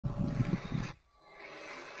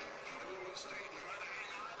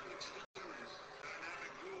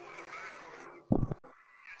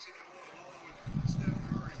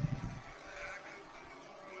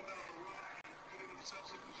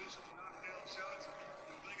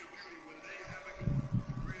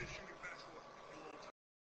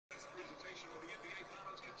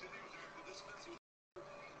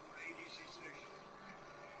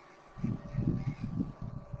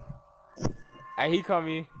Hey, he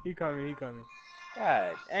coming. He coming. He coming.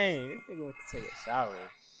 God dang, this nigga went to take a shower.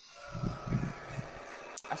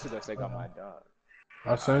 I should go take out my dog.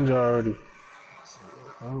 I sent you already.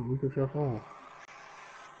 Oh, look at your phone.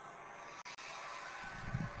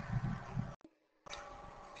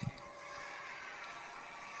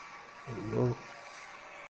 There you go.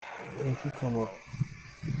 Where did you come up?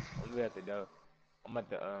 I'm gonna have to go. I'm at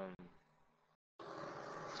the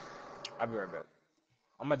I'll be right back.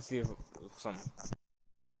 I'm about to see if something.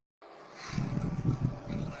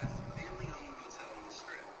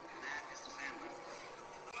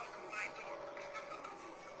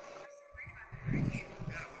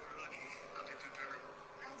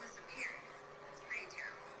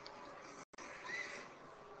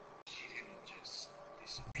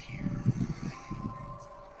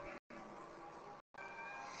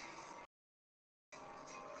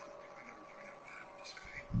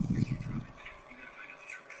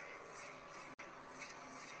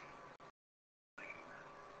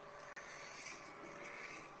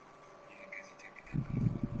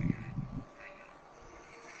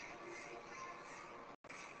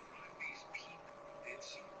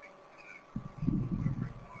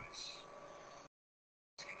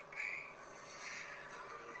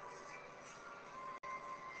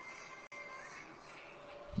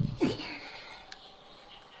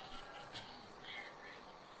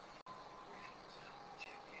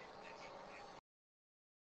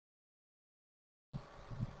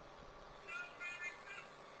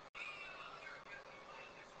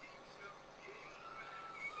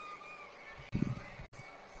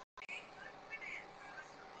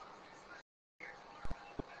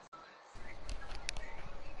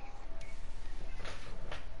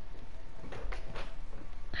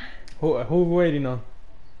 Who we waiting on?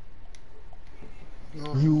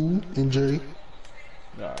 You and Jay.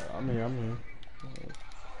 Nah, I'm here. I'm here.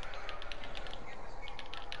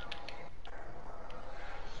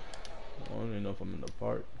 I don't even know if I'm in the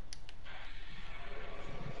park.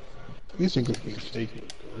 These niggas be taking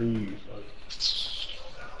threes.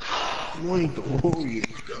 You ain't the Warriors,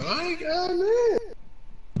 guy. Goddamn.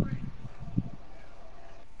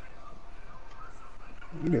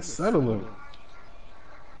 You can settle him.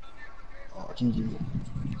 Oh, GG.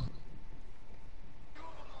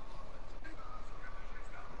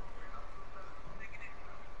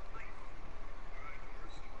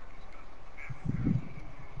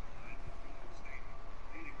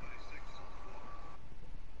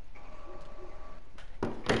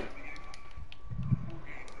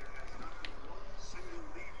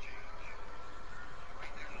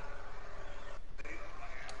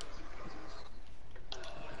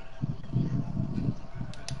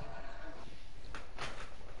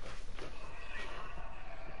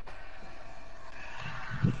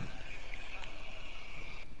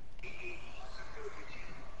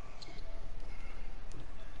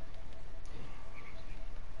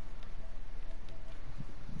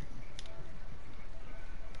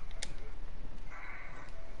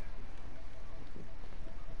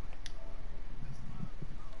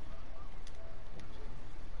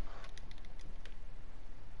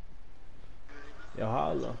 Yo,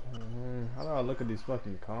 how do I look at these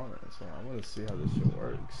fucking comments? Man? I want to see how this shit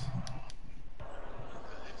works.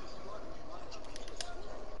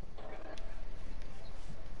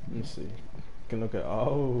 Let me see. You can look at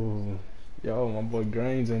yo, my boy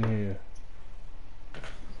Grain's in here.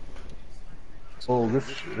 Oh, this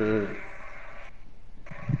shit.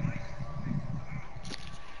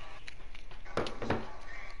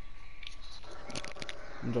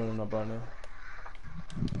 I'm joining up right now.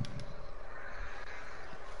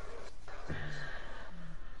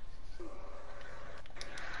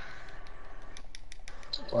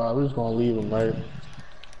 Wow, we're just gonna leave him, right?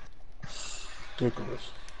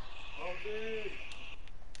 Ridiculous.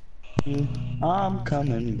 I'm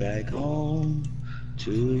coming back home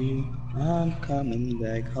to you. I'm coming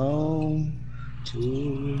back home to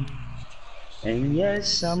you. And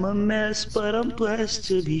yes, I'm a mess, but I'm blessed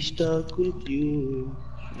to be stuck with you.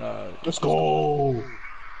 Let's go.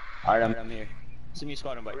 Alright, I'm here. Send me a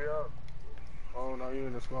squad invite. Oh, now you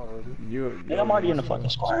in the squad already. Yeah, I'm already in the fucking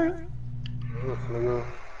squad. Yes, nigga.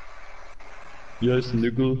 Yes,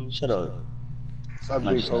 nigga. Shut up. Stop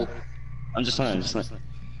being cold. I'm just listening.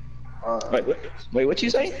 Wait, what you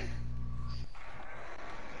say?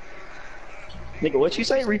 Nigga, what you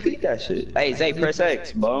say? Repeat that shit. Hey, Zay, press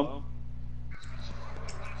X, bum.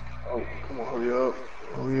 Oh, come on, hurry up.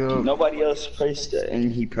 Hurry up. Nobody else pressed that,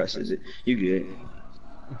 and he presses it. You good.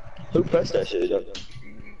 Who pressed that shit up?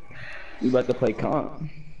 We about to play comp.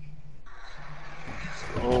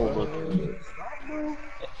 Oh, look.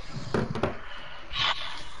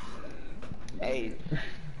 Hey.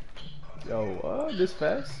 Yo, what? This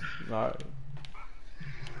fast? Alright.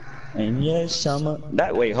 And yes,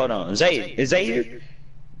 that wait, hold on. Zay, is Zay here?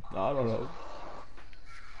 I don't know.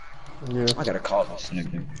 Yeah. I gotta call this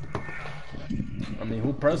nigga. I mean,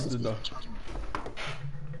 who pressed it though?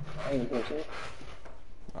 I ain't gonna say.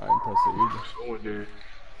 I ain't pressed it either. Go in there.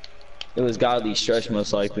 It was godly stretch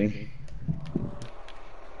most likely.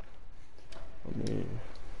 I mean,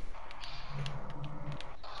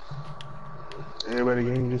 Everybody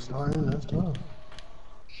game just started. That's tough.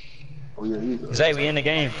 Oh yeah, he's Zay, we in the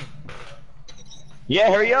game.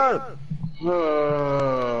 Yeah, hurry up.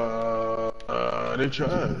 They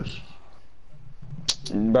trash.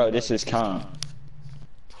 Bro, this is calm.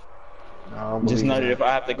 Nah, I'm Just know that believing if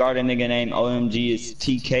I have to guard a nigga named OMG, it's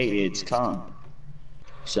TK, it's calm.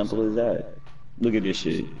 Simple as that. Look at this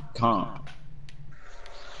shit. Calm.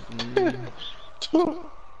 that.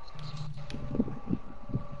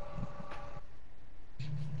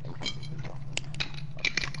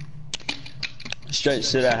 Straight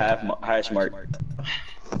to that hash mark.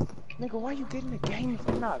 Nigga, why you getting the game if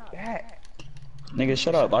I'm not back? Nigga,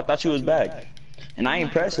 shut up. I thought you was back. And I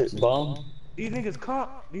ain't press it, bum. These niggas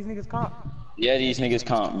comp. These niggas comp. Yeah, these niggas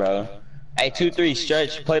comp, bro. Hey, 2-3,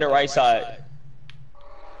 stretch, play the right side.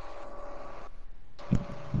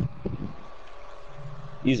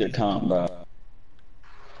 These are comp, bro.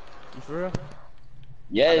 You for real?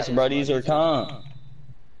 Yes, bro, these are comp.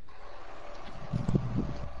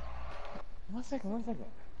 1 second, 1 second.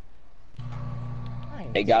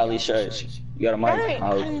 Hey, godly stretch. You got a mic?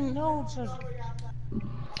 I didn't know. Just...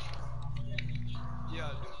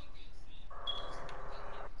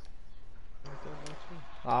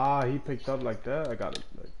 ah, he picked up like that. I got it.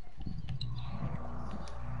 Like,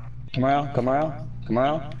 Come around, come around, come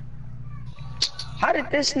around. How did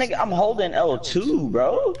this nigga? I'm holding L2,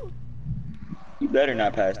 bro. You better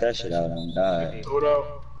not pass that shit out on God. Throw it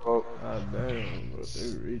out. Oh, god damn, bro,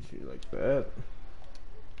 they reach you like that.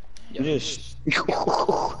 You just.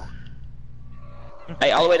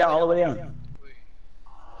 Hey, all the way down, all the way down.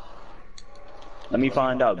 Let me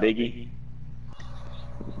find out, Biggie.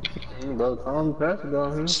 bro, calm pass it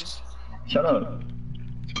down here. Shut up.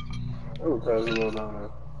 I will pass it all down there.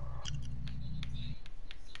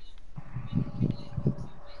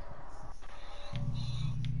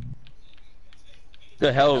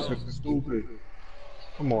 The hell? Stupid.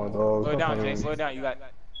 Come on, dog. Slow it down, Jay. Slow it down. You got.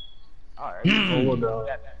 Alright. Slow it down.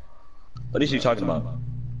 What is you talking about?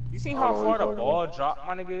 You seen how far the ball dropped,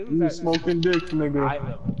 my nigga? You smoking dick, nigga. Eye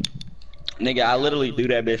level. Nigga, I literally threw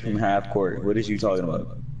that bitch from half court. What is you talking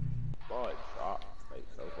about? Ball dropped like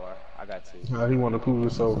so far. I got two. Nah, he want to prove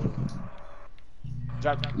himself.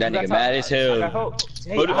 Drop, That nigga mad as hell. I got hope.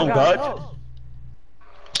 Hey, Put it I on got God. hope.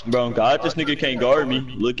 Bro, on God, this nigga can't guard me.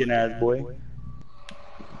 Looking ass boy.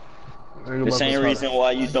 The same reason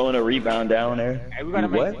why you throwing a rebound down there. Hey, we gotta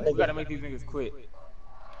What? make these niggas quit. We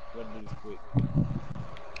gotta do this quick.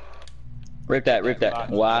 Rip that, rip that.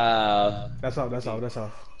 Wow. That's off, that's off, that's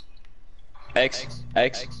off. X.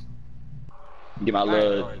 Get my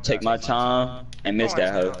little, take my time and miss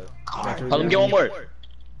that hoe. Hold on, get one more.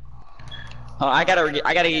 Oh, I gotta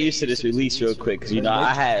get used to this release real quick, cause you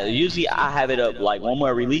know usually I have it up like one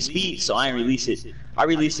more release speed, so I ain't release it. I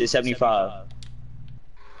released it 75.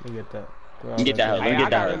 Let me get that. Let me get that hoe. Let me get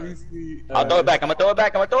that hoe. hoe. I'll throw it back. I'm gonna throw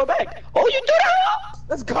it back. Oh, you threw that hoe?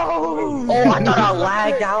 Let's go! Oh, I thought I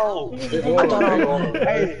lagged out. I thought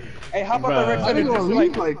I. Hey, how about the Rick I Center ain't just gonna for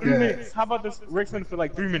leave like like 3 that. minutes? How about this Rick Center for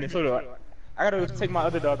like 3 minutes? Hold on. I gotta take my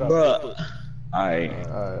other dog out. Bruh. Alright.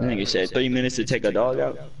 Nigga said 3 minutes to take a dog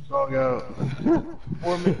out. Dog out.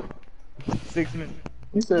 4 minutes. 6 minutes.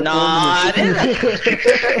 He said Nah, I 4 minutes. didn't.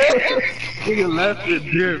 Nigga left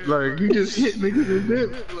and dip. Like, you just hit niggas and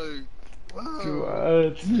dip. Like, wow.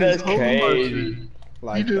 What? You That's just holding my crazy. shit.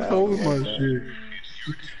 Like You just that, holding like my that. shit.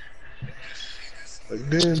 Like,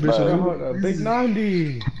 damn, bitch. Hold up, big 90.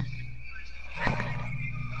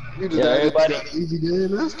 You just Yeah, got everybody- that easy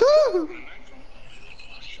game. That's tough.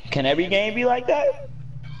 Can every game be like that?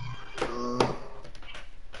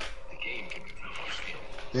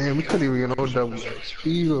 Damn, we couldn't even get no double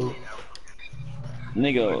XP though.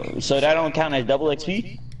 Nigga, so that don't count as double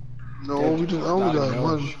XP? No, we just I only Not got enough.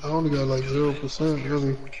 one. I only got like 0%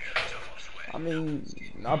 really. I mean,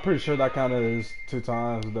 I'm pretty sure that counted as 2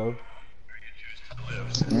 times though.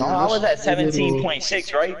 No, I was at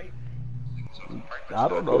 17.6, right? I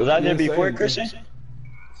don't know. Was I there You before, saying, Christian?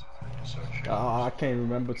 I can't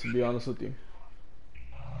remember, to be honest with you.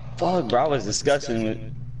 Fuck, bro, I was discussing with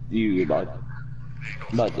you about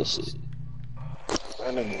this shit.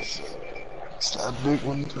 That nigga's slap big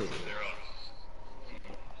one too.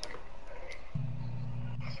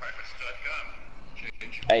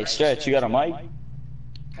 Hey, Stretch, you got a mic?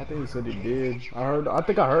 I think he said he did. I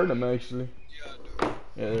think I heard him actually. Yeah,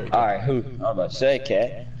 there you go. Alright, who? I was about to say,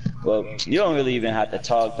 cat. Well, you don't really even have to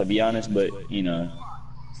talk, to be honest, but, you know,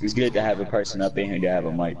 it's good to have a person up in here to have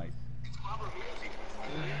a mic.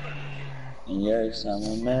 And yes, I'm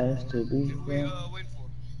a mess to be fair.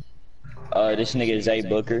 This nigga Zay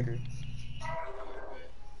Booker.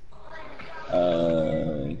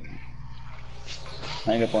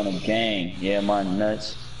 Hang up on him, gang. Yeah, my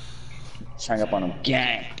nuts. Just hang up on him,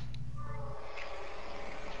 gang.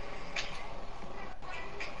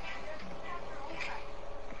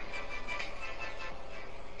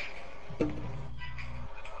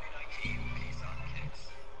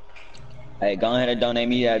 Hey, go ahead and donate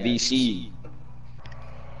me at VC.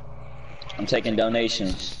 I'm taking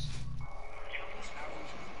donations.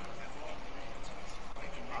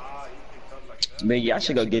 But yeah, I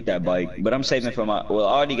should go get that bike. But I'm saving for my, well,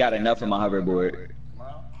 I already got enough for my hoverboard.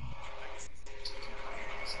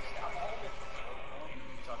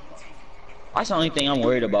 That's the only thing I'm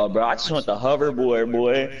worried about, bro. I just want the hoverboard,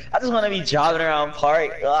 boy. I just want to be driving around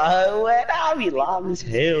park. I'll be loud as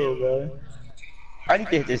hell, bro. I need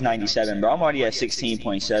to hit this 97, bro. I'm already at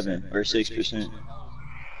 16.7 or 6%.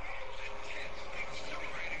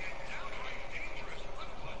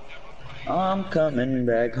 I'm coming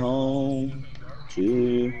back home to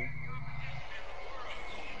you.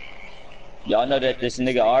 Y'all know that this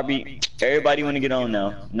nigga RB, everybody wanna get on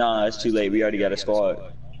now. Nah, it's too late. We already got a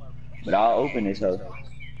squad. But I'll open this hoe.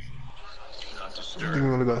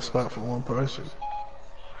 You only got a spot for one person.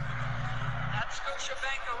 At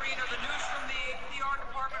Scotiabank Arena, the news from the PR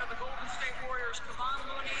department of the Golden State Warriors, Kevon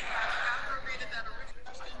Looney has aggravated that wrist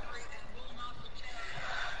injury and will not return.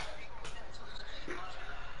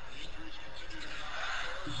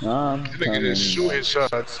 I'm This nigga coming just shooting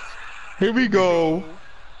shots. Here we go.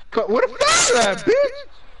 What the fuck is that,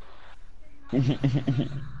 bitch?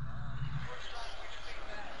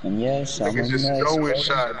 And yes, I'm a Niggas just mess. throwing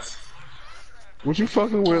shots. What you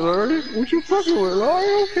fucking with, Larry? What you fucking with,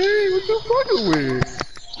 Larry? Okay, what you fucking with?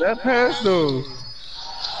 That pass though.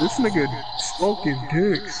 This nigga smoking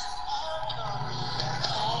dicks.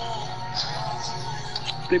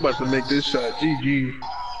 They about to make this shot. GG.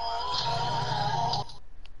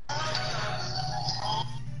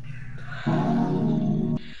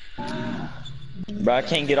 Bro, I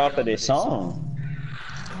can't get off of this song.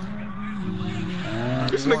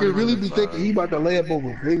 This nigga really be thinking he about to lay up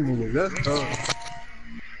over big niggas. That's tough.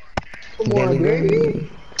 Come on,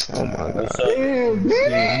 baby. Oh my god. Damn, baby.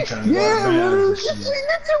 Yeah, man. Get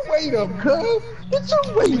your weight up, cuz. Get your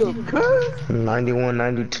weight up, cuz. 91,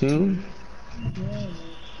 92.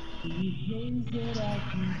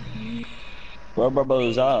 Where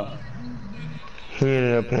Barbo's off? He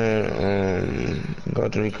ended up playing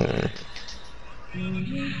Ghost Recon.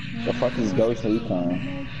 The fuck is Ghost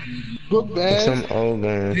Recon? Book bag. Some old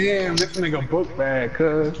game. Damn, this nigga book bag,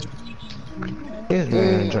 cuz. This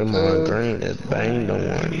man Draymond Green is banged on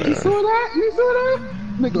one, You bro. saw that? You saw that?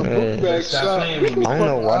 Nigga Yeah. book bag shot. I don't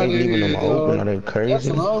know why they leaving them open. Are they That's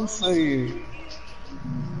crazy? what I'm saying.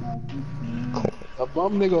 A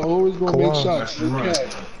bum nigga always gonna make Kawhi. shots. Okay.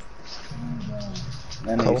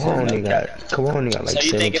 That nigga said no cap. Kawhi only got like So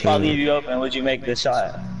you think if I leave 17. you open, would you make the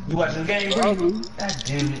shot? You watching the game, bro? Probably. God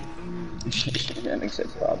damn it. That nigga said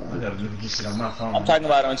problem. I gotta look at this shit on my phone. I'm talking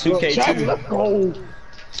about on Shot, 2K2. let's go.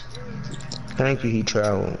 Thank you, he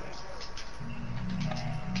traveled.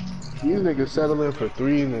 These niggas settling for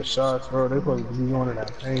three in the shots, bro. They supposed to be going in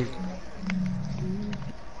that paint.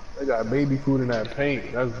 They got baby food in that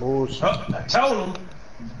paint. That's bullshit. Oh, I told him.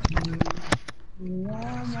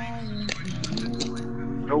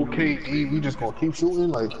 No KD, we just gonna keep shooting?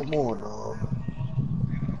 Like, come on, dog.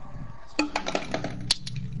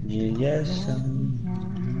 Yes.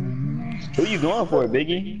 Who you going for,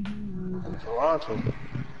 Biggie? Toronto.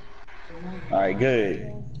 Alright,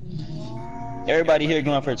 good. Everybody here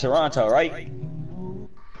going for Toronto, right?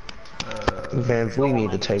 Van Vliet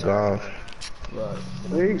need to take off.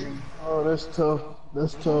 Wait. Oh, that's tough.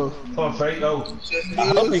 That's tough. Come on, Frank, go. I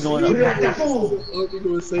hope we going up. I hope you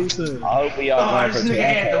gonna say something. I hope we all going for This nigga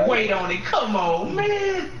had to Toronto. wait on it. Come on,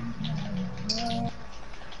 man.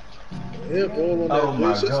 Yeah, ball on that Oh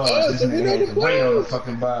my bitch. god, this Oh, nigga had to wait on the ball.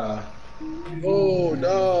 fucking ball. Oh,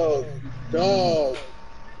 dog. Dog.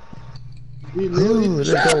 He Ooh, literally let's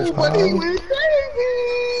go, traveled, but he Paul. went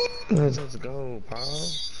crazy. Let's go, Paul.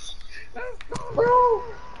 Let's go, bro.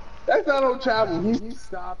 That's not on travel. He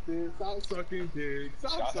stopped it. Stop sucking dick.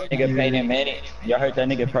 Stop sucking Nigga dick. Peyton Manning. Y'all heard that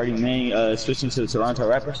nigga Peyton Manning switching to the Toronto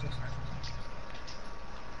Raptors?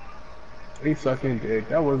 He sucking dick.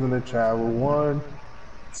 That wasn't a travel. One.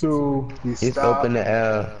 2. He It's up in stopped. the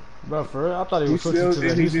air. Bro, for real, I thought he He was switching still to the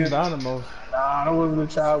didn't Houston even. Dynamos. Nah, that wasn't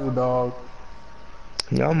a travel dog.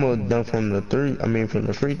 He almost done from the three. I mean, from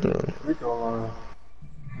the free throw. Free throw line.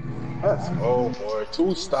 That's all, boy.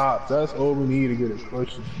 2 stops. That's all we need to get it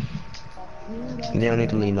pushing. They don't need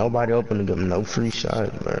to leave nobody open to give them no free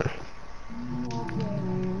shots, bro.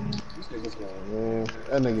 This nigga's going, man.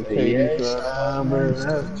 That nigga KD Yes, for man.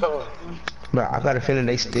 That's tough. But I got a feeling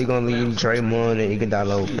they still gonna leave Draymond and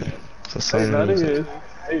Iguodala open for Hey, some now they reason. is.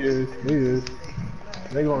 They is. They is.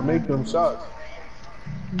 They gonna make them shots.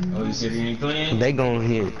 Oh, you said he ain't playing? They gonna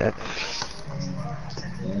hit that.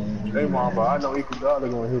 Draymond, but I know Iguodala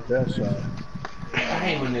gonna hit that shot. I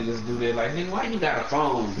hate when niggas do that. Like, nigga, why you got a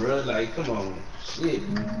phone, bro? Like, come on. Shit.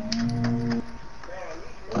 We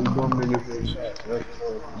gonna niggas hit shots. That's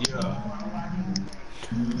tough. Yeah.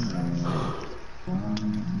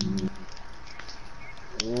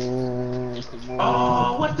 Come on.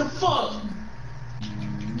 Oh, what the fuck?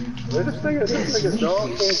 Wait, this nigga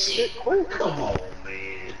dog can't shit quick. Come on,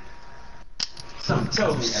 man. Something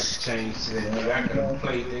told me I had to change to that, nigga. I could have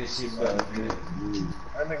played that shit better, man.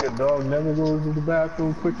 That nigga dog never goes to the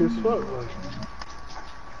bathroom quick as fuck.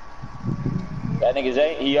 That nigga's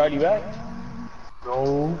eight. He already back?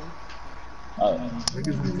 No. Oh.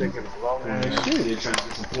 Niggas be taking a long ass shit. They're trying to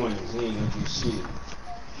get some points. He ain't gonna do shit.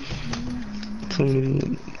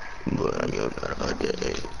 20. But I got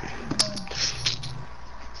that.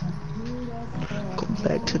 Go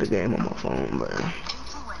back to the game on my phone, bro.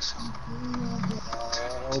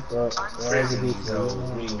 President, so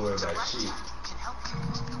we ain't worried about shit.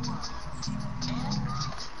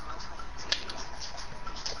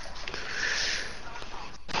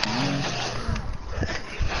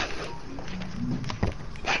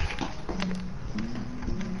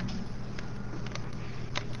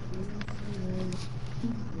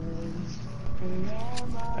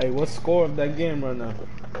 Hey, what's the score of that game right now?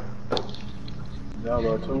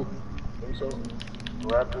 Y'all got 2. Think so?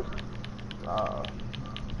 Raptors.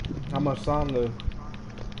 How much time left?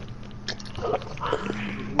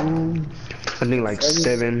 I think like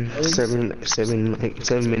 7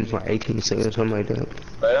 minutes, like 18 seconds, something like that.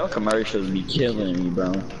 Bro, them commercials be killing me,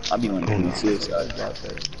 bro. I be wanting to commit suicide about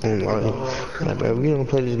that. Like, bro, we don't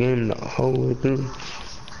play this game the whole way through.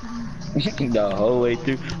 The whole way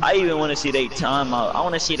through. I even want to see they timeout. I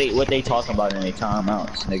want to see what they talking about in their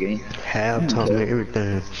timeouts, nigga. Halftime and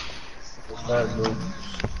everything. That, bro.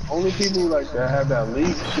 Only people like that have that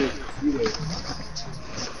league shit. See that.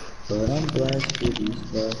 But I'm blessed with these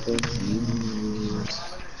perfect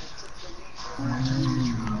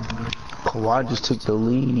Kawhi just took the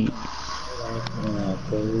lead.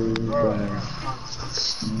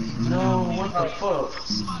 No, what the fuck?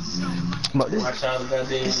 But this Watch out,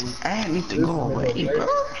 goddamn. ad need to go away, bro.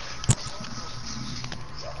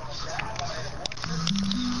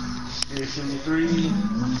 Here's 23.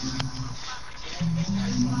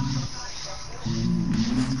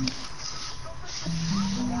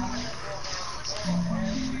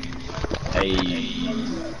 Hey.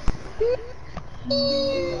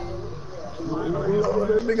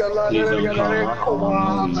 That nigga like that nigga like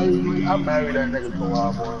Kawhi. I married that nigga Kawhi,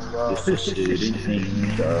 boy.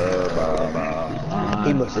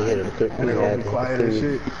 He must have hit him quick. That nigga gonna be quiet as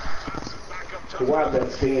shit.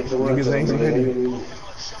 Niggas ain't hitting.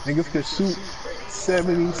 Niggas can shoot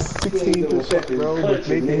 16%, bro, but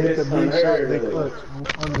they can hit the big shot, they clutch.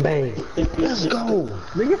 Bang. Let's go.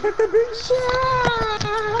 Niggas hit the big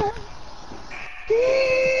shot!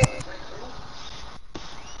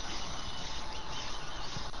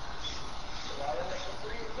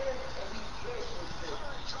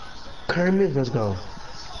 Kermit, let's go.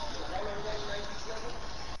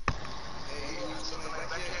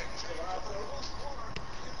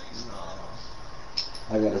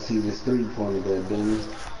 I gotta see this 3-pointer there, baby.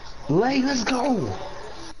 Lay, let's go.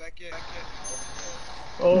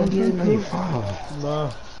 Oh, Get no.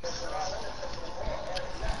 Nah.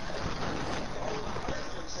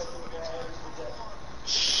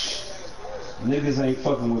 Niggas ain't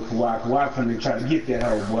fucking with Kawhi. Kawhi finna try to get that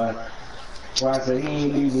hoe, boy. Kawhi said he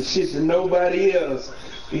ain't leaving shit to nobody else.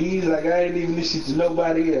 He's like, I ain't leaving this shit to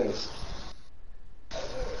nobody else.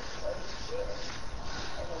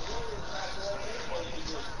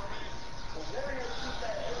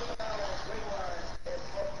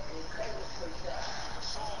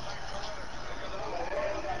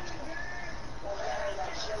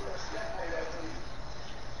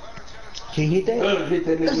 Can you hit that? Hit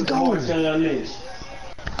that Let's nigga go. on your list.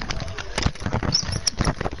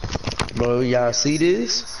 Bro, y'all see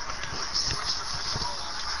this?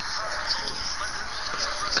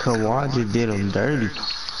 Kawhi just did him dirty.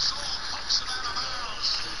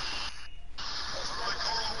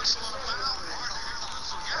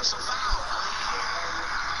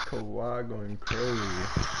 Kawhi going crazy.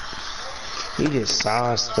 He just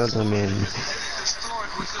sidestepped him in.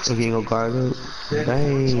 If he ain't gonna guard it,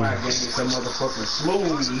 dang. Kawhi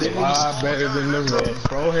better than LeBron.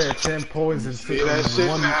 Bro had 10 points and took him in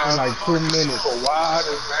like 2 minutes. Kawhi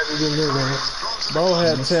is better than LeBron. Bro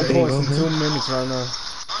had 10 There you points go, in man. 2 minutes right now.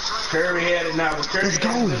 Curry had it now, but Curry Let's go.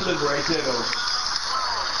 had it look right there though.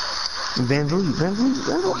 Van Vliet,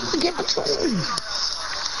 get the him.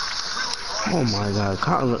 Oh my God,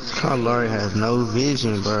 Kyle Lowry has no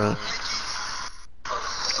vision, bro.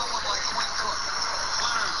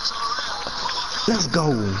 Let's go.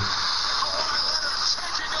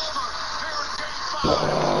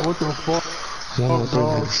 Oh, what the fuck?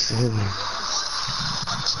 103.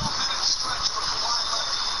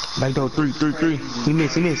 Back door, three. He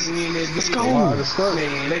missed. Let's go.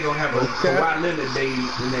 Man, they gonna have a Kawhi Leonard day in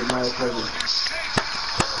that motherfucker.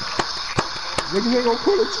 Niggas ain't gonna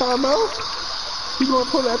pull a timeout. He gonna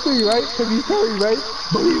pull that thing, right? Cause he's Curry, right?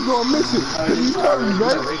 But he's gonna miss it. Cause he's Curry,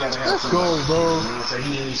 right? Let's go, bro.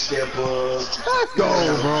 Let's go,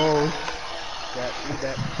 bro.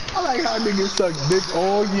 I like how niggas suck dick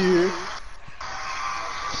all year.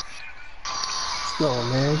 So,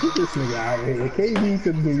 man, get this nigga out of here. KD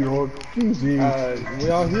to New York. GG. We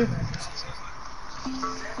all here?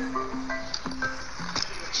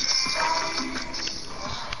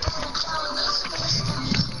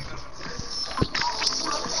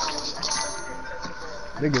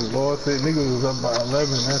 Niggas lost it. Niggas was up by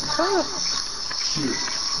 11. That's tough. Shit.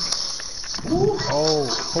 Oh,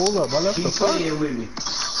 hold up. I left the first. Keep playing with me,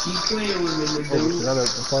 Oh, shit, I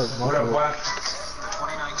left the first. What up, boy?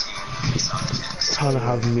 Trying to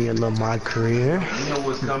have me a little my career. You know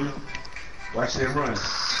what's coming. Watch that run.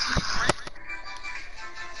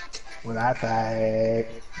 What I say.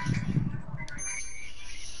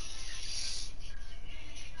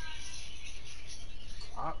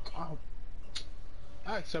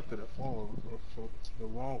 I accepted a phone for the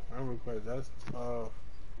wrong friend request. That's tough.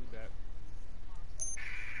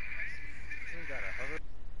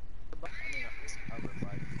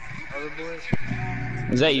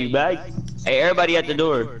 Is that you back? Hey, everybody at the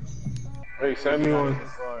door. Hey, send me one.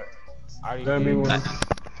 Send me one.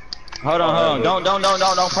 Hold on. Don't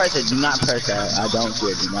press it. Do not press that. I don't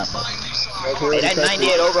care. Do not press it. Hey, that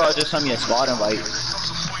 98 overall just sent me a spot invite.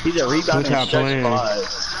 He's a rebound and stretch five.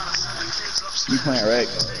 You playing Rex?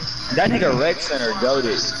 That nigga Rex Center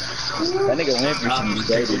goated. That nigga Winfrey is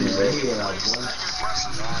goated, man.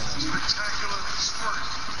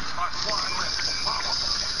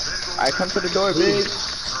 Alright, come to the door, big.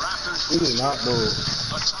 We did not do it.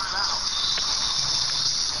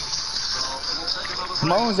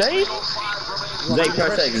 Come on, Zay. Zay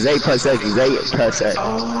press X.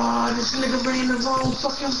 Oh, this nigga ran the wrong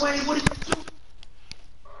fucking way. What did you do?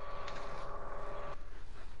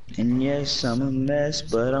 And yes, I'm a mess,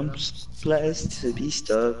 but I'm blessed to be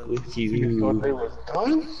stuck with You thought you. they was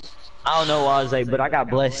done? I don't know why, Zay, but I got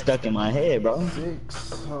blessed stuck in my head, bro.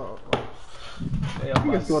 6. Oh.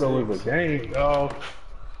 Niggas thought it was a game, dog.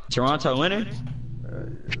 Toronto winning?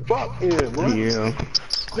 Fuck yeah, bro. Yeah.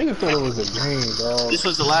 Niggas thought it was a game, dog. This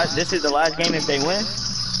is the last game if they win?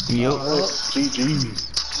 Yup. GG.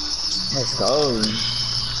 Let's go.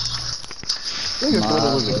 Niggas thought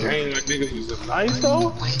it was a game, like niggas was just nice, though.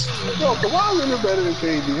 Yo, Kawhi Leonard better than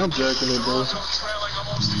KD. I'm jacking it, bro.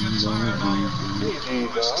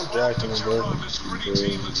 I'm jacking it, bro.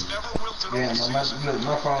 Damn,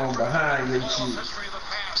 my phone behind and shit.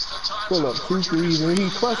 Pull up 2 threes and he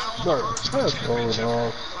clutched first. Let's go,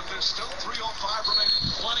 dog.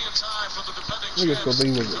 Niggas thought they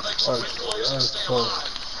was a first, boy. That's tough.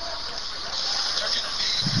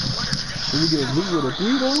 Did we get beat with a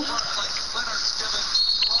 3, though?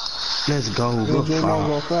 Let's go. Good They foul. won't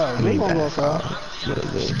go foul. I They mean, won't go bad foul. foul.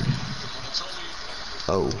 Good.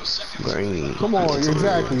 Oh, green. Come on,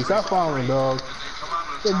 exactly. Stop fouling, dog.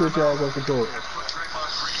 Get bitch ass off the court.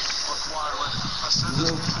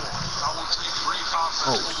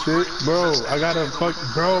 Oh shit, bro! I gotta fuck,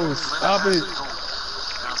 bro. Stop it.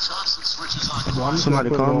 Bro, I'm just Somebody gonna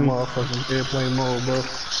put it call on me. motherfucking airplane mode, bro.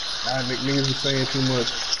 Niggas is saying too much.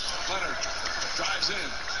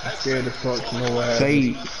 I'm scared as fuck to know what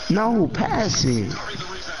happened. Fade. No, pass it.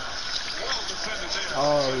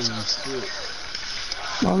 Oh shit.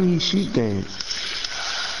 Why would he shoot that?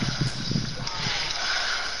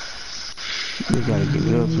 You gotta give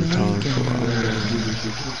it up sometimes.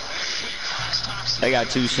 They got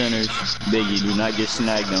 2 centers. Biggie, do not get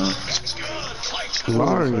snagged on.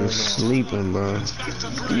 Larry is sleeping, bro.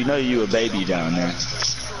 You know you a baby down there.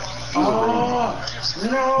 Oh,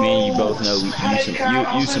 no. Me and you both know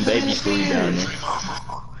you some baby food down there.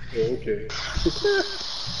 Yeah, okay.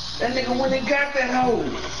 That nigga went and got that hoe.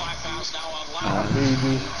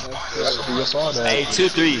 Hey,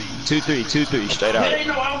 2-3, 2-3, 2-3, straight There out. ain't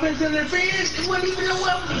no offense in the fence. It wasn't even a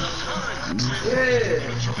weapon. Yeah.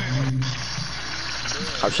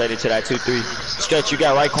 I'm straight into that 2-3. Stretch, you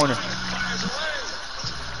got right corner.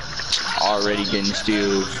 Already getting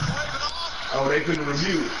steals. Oh, they couldn't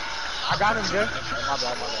review it. I got him, Jeff. My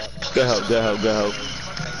bad, my bad. Good help, good help, good help.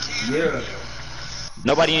 Yeah.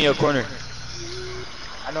 Nobody in your corner.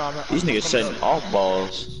 I know I'm These niggas setting off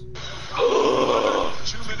balls.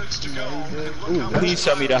 Please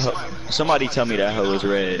tell me that hoe. Somebody tell me that hoe is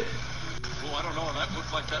red.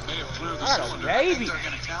 I got a baby.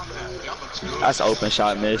 That's an open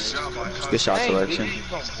shot, miss. Good shot selection.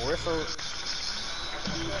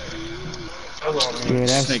 Yeah,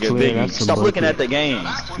 that's Nigga, clear. Biggie, That's a stop looking bucket. at the game.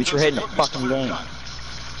 Get your head in the fucking game.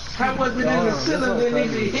 How was it in the cylinder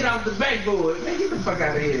and he hit off the backboard? Man, get the fuck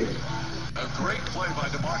out of here. A great play by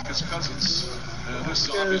DeMarcus Cousins. This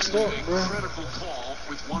is obviously a critical call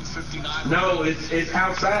with 1:59. No, it's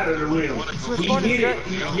outside of the rim. He hit it.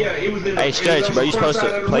 Yeah, it was in the Hey, Stretch, bro, you supposed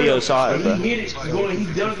to play your side, bro. He hit it, he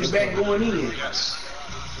dunked it back going in. Yes.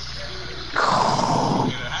 It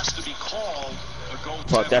has to be called a goal.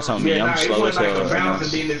 Fuck, that's on me. I'm slow as hell It wasn't like a right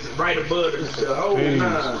bounce now. and then it's right above the whole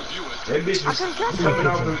nah. That bitch was coming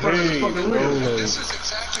off in front of the fucking rim. This is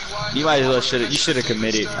exactly why. You might as well you should have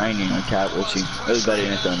committed. I ain't even gonna cap with you. It was better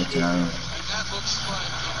than throwing it tonight.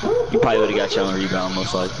 You probably would have got your own rebound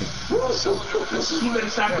most likely. You better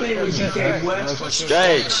stop playing with GK, boy.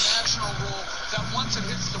 Stretch.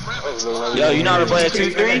 Yo, you know how to play a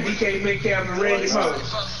 2-3? DK Metcalf and Randy Moss.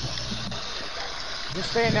 Just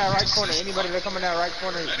stay in that right corner. Anybody that come in that right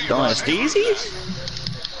corner. Throwing steezies?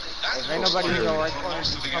 If ain't nobody in the right corner,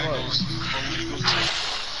 just come up.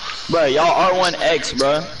 Bro, y'all R1X,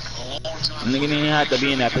 bro. Nigga didn't have to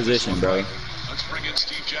be in that position, bro. Let's bring in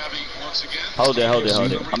Steve Javy once again. Hold it.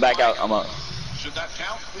 I'm back out. I'm up. Should that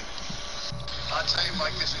count? I'll tell you,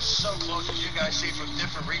 Mike, this is so close as you guys see from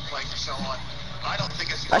different replays and so on. I don't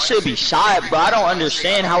think it's. That should be shot, bro. I don't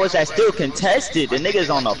understand how is that still contested. The nigga's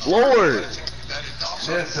on the floor.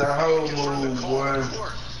 That's a whole move, boy.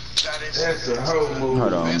 That's a whole move.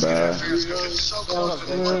 Hold on, bro.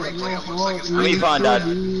 Let me find out.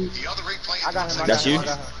 I got him. That's you?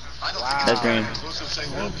 Wow. That's green.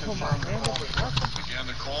 Again,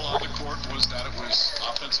 the call on the court was that it was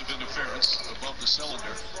offensive interference above the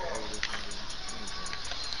cylinder.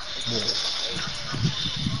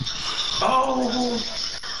 Oh!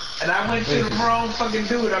 And I went to the wrong fucking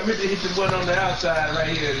dude. I meant to hit the one on the outside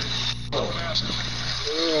right here. A game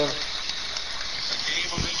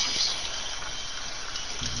of inches.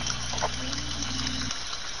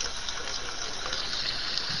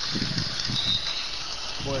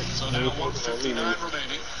 So now 1:59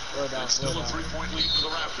 remaining. Still a 3-point lead for the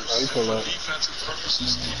Raptors. For defensive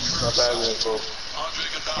purposes, Not bad, bro. Andre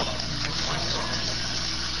Iguodala.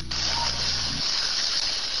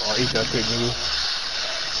 Oh, eat that quick, nigga.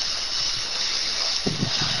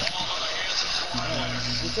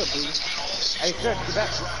 What's up, dude? Hey, Stretch, get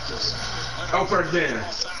back. Oh, first down.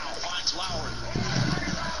 Finds Lowry.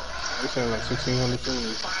 They saying like 1,600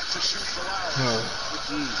 things. Back to shoot for Lowry. No.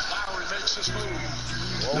 Lowry makes his move.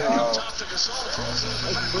 Wow. Top to Gasol.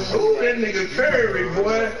 Ooh, that nigga Curry,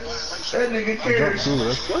 boy. That nigga Curry. It's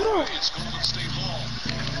Golden State ball.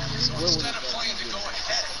 So instead of playing to go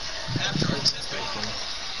ahead after a tip-in,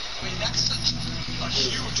 I mean, that's such a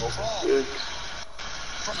huge draw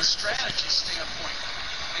from a strategy standpoint.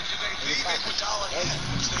 And do they leave Iguodala in,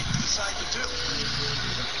 which they decide to do?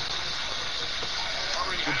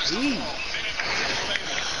 Murray has the ball.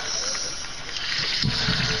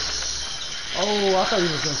 Oh, I thought he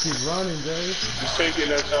was gonna keep running, Jay. Just take it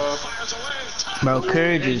that time. Bro,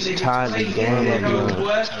 Curry just tied the game up,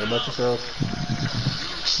 bro. How about yourself?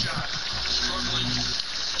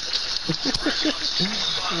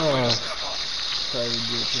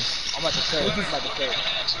 I'm about to say.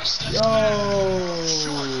 Yo.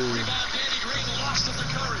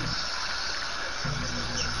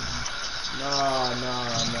 Nah.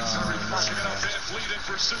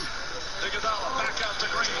 Iguodala back out to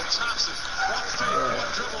Green. Thompson. One fake,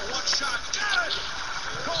 one dribble, one shot. Good!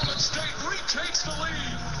 Golden State retakes the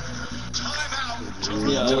lead. Timeout.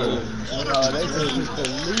 They took the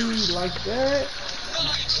lead like that.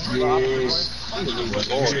 Yes.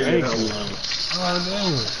 Oh, damn.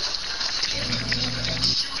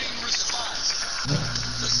 Shooting response. The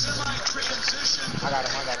semi-transition. I got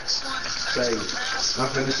him. Say, I'm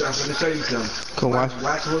finna tell you something. Kawhi.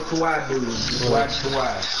 Watch what Kawhi do. Watch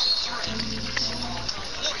Kawhi.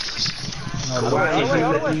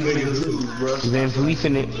 Van Vliet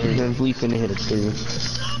finna hit a 3.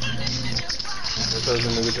 That's what I'm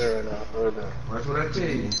nigga there right now. Right there. That's what I tell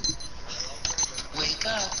you. Wake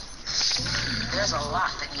up. There's a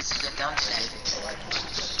lot that needs to get done today.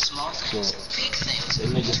 Small things, big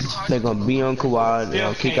things. They're gonna be on Kawhi, they're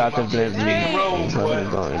gonna kick out the Van Vliet,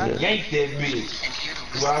 and Yank that bitch.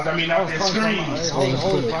 Well, I mean, off that screen.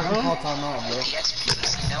 Hold it. I can call time out, bro. The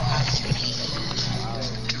experts know how to speak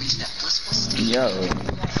to reach that blissful state. Yo.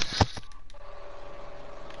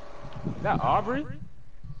 Is that Aubrey? Man,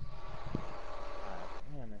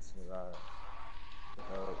 that's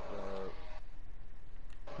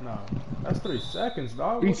No, that's 3 seconds,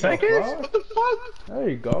 dog. 3 seconds? What the fuck? There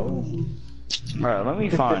you go. Bro, let me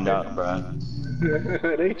find out, bro.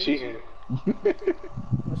 They cheating. That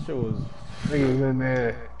shit was. Nigga was in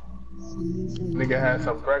there. Nigga had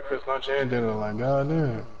some breakfast, lunch, and dinner. Like,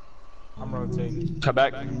 goddamn. I'm rotating. Come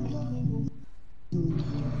back.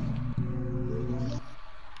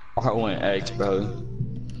 I went X, bro.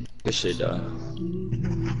 This shit done.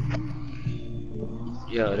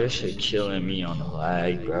 Yo, this shit killing me on the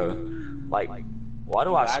lag, bro. Like, why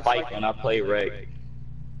do I spike when I play reg?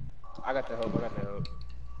 I got the help.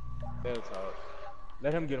 That's all.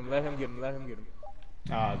 Let him get him.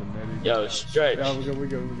 Ah, the medic. Yo, stretch. Yeah, we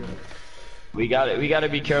good. We gotta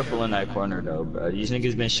be careful in that corner though, bro. These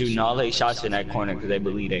niggas been shooting all their shots in that corner because they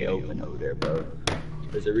believe they open over there, bro.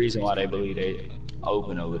 There's a reason why they believe they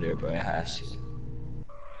open over there, bro. It has to. You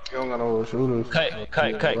don't got no shooters. Cut,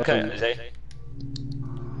 Zay.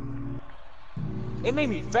 It made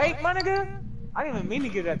me fake, my nigga. I didn't even mean to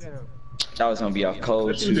give that to him. That was gonna be off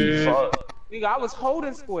code too. Fuck. Nigga, I was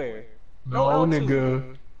holding square. No, nigga.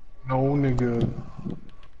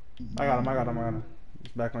 I got him.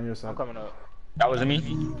 It's back on your side. I'm coming up. That wasn't me.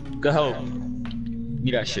 Go help.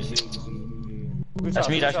 Me that shit. That's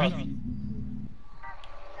me.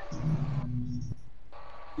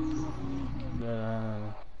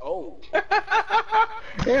 Oh.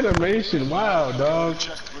 Animation, wow, dog.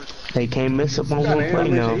 They can't mess up on one play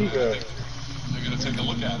now. They're gonna take a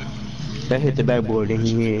look at it. That hit the backboard, then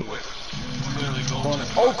he hit.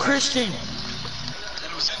 Oh, Christian.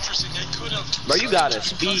 Bro, you gotta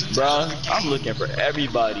speak, bro. I'm looking for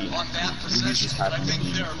everybody. On that possession, but I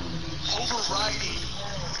think they're overriding,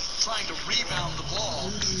 trying to rebound the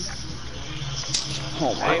ball.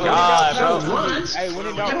 Oh my god, bro. Hey, when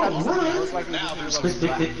it don't have most likely Now there's a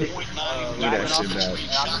 0.9 that shit bad.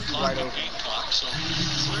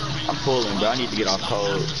 I'm pulling, bro. I need to get off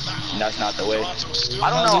code. And that's not the way. I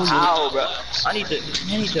don't know how, bro. I need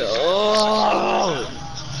to, oh.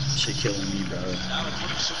 Shit killing me, bro.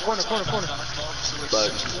 Corner.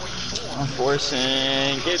 But I'm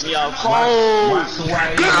forcing. Get me off code.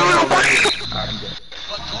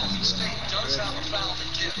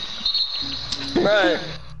 Bro,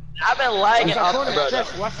 I've been lagging up, bro.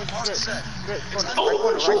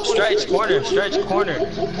 Stretch corner.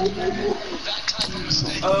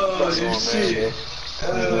 Oh, shit.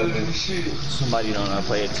 Somebody don't know how to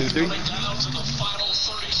play it. 2-3.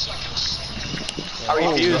 I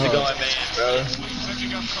refuse to go in man, bro.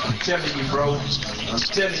 I'm telling you, bro.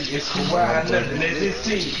 It's Kawhi, nothing. That's his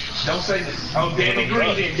team. Don't say this. Oh, Danny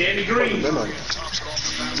Green.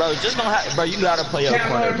 Bro, just don't have. Bro, you gotta play up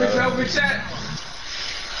corner, bro.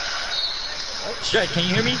 Stretch, can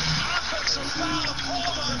you hear me?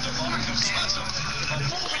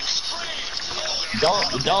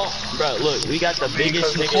 Don't, bro. Look, we got the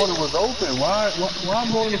biggest The corner was open. Why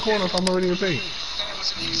I'm going in the corner if I'm already in the paint?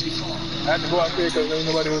 I had to go out there because ain't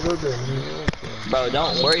nobody was up there. Bro,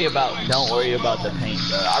 don't worry about the paint,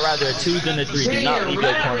 bro. I'd rather a 2 than a 3. Do not leave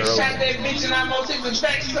your corner open. Shot that bitch and I'm gonna take the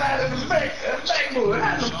backside of the backboard.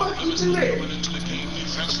 How the fuck you do that?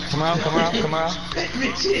 Come out. That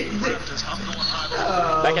bitch hit.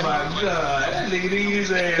 Oh Back my in. god, that nigga didn't use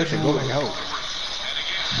his ass.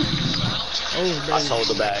 I sold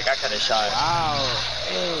the bag. I could have shot. Wow.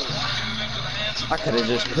 I could have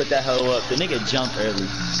just put that hoe up. The nigga jumped early.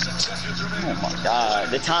 Oh my god.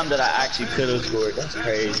 The time that I actually could have scored. That's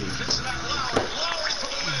crazy.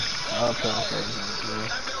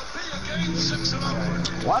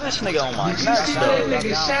 Why this nigga on my nuts though?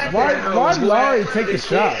 Why did Larry take the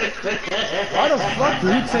shot? Why the fuck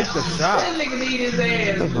did he take the shot? That nigga need his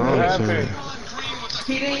ass. What happened?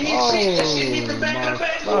 He didn't hit shit. That shit hit the back of the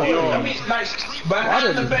backboard. I mean, like,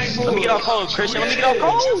 behind the backboard. Let me get off cold, Christian. Let me get off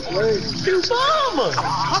cold. You bum.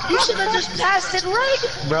 You should have just passed it right.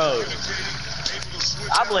 Bro.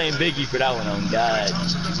 I blame Biggie for that one on God.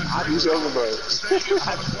 You talking about?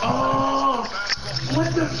 Oh!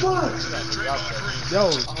 What the fuck? Yo,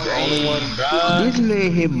 the only one. This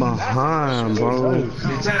man hit behind, bro.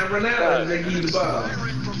 The time run out or they give you the ball?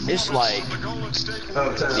 It's like,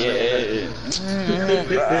 Oh, time yeah.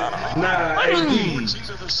 Nah, This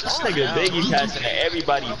nigga Biggie passing to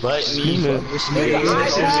everybody but me.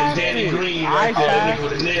 that should have been Danny Green right there. Nigga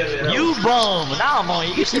would've nailed it. You bum. Now I'm on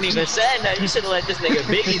you. You shouldn't even said that. You should have let this nigga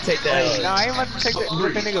Biggie take that. Nah, I ain't about to take that.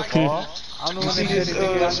 Let that nigga fall. I don't know when they said it.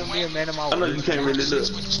 Nigga, I should be a man of my I know word. you can't really look.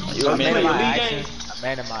 You a man of my action. action. A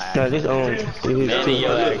man of my Nah, action. this Man of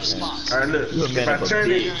your action. Alright, look. You a man If I of a turn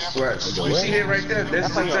it, bitch. right, you see that right there?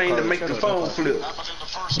 That's the thing to make the phone flip.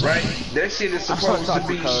 Right? That shit is supposed to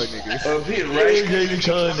be up here,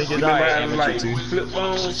 right? You know how like flip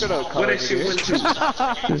phones? What that shit went to?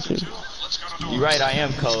 You right, I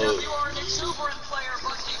am cold. You are an exuberant player,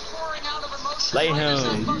 but the pouring out of emotion Lay like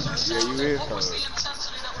him. this at Buster Stadium, you is what was the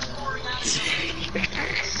intensity that was pouring out of you?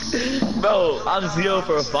 Bro, I'm 0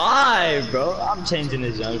 for 5, bro. I'm changing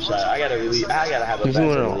this jump shot. I gotta have a Did you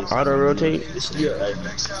want to auto rotate?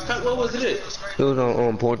 What was it? It was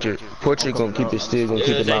on portrait. Portrait gonna keep it still, gonna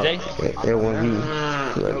keep it locked at one view.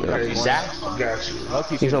 Okay, Zach?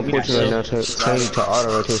 got you. He's on portrait right now, change to auto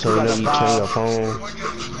rotate so whenever you turn your phone.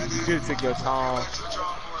 You should take your time.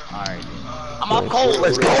 Alright. I'm up cold.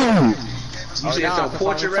 Let's go. You said it's on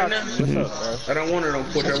portrait right now? I don't want it on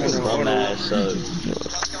portrait. I want it on Bum auto. ass,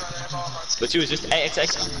 but you was just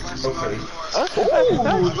XX. Okay. Ooh,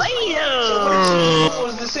 damn. What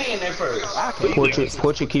was the scene at first?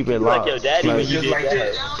 Portrait keep it Like locked. your daddy when you Just did like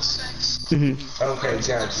that. that. Okay, got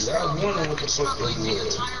you. I was wondering what the fuck that was.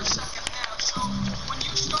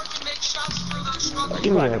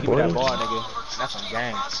 Give me that, Give me that boy. ball, nigga. That's some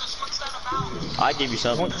gang. I give you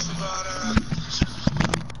something.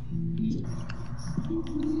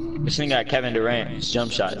 This thing got Kevin Durant's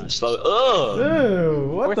jump shot. Slow. Ugh. Ew,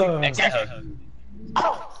 what the?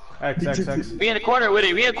 X. We in the corner with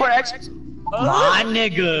it. We in the corner. X. My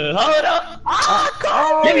nigga. Hold up.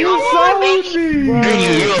 Oh, Give me you one sold more, me!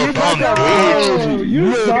 You a bum bitch.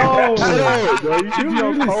 You sold me! You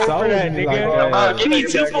really sold me me, like nigga. that. Give me 2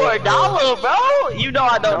 for $1, bro. You know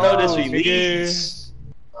I don't know this release.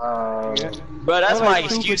 Bro, that's my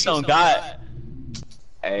excuse on God.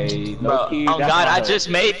 Hey, Bro, on God, I just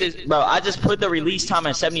made this. Bro, I just put the release time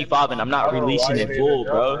at 75 and I'm not releasing it full,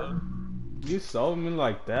 bro. You sold me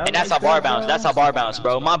like that? And that's like how bar that, bounce. bro? That's how bar bounce,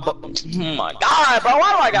 bro. Oh my God, bro.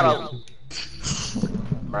 Why do I gotta?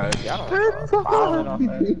 Bro, y'all don't fouling on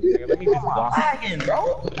that. Nigga, let me just box. Lagging,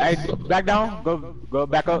 bro. Hey, back down. Go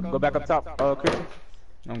back up top. Christian.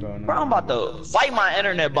 I'm going. Bro, I'm about to fight my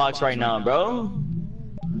internet box right now, bro.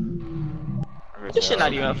 This shit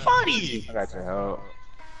not even funny. I got your help.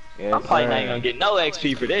 Yes, I'm probably not sir. even gonna get no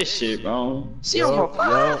XP for this shit, bro. 0 for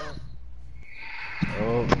 5.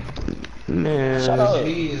 Man, Shut up.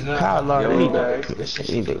 Kyle Lowry, he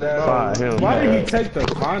need to fire him. Why did he take the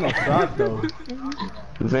final shot though?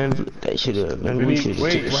 That should've, we should've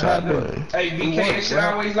Wait, took the what shot, happened? but Hey, BK, that shit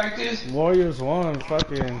always like this? Warriors won.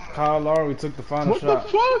 Fucking Kyle Lowry took the final shot.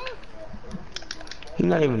 Fuck? he's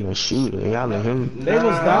not even a shooter. Y'all let him. They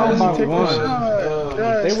was down by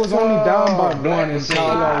 1. They was only down by 1 and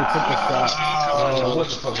Kyle Lowry took the shot. What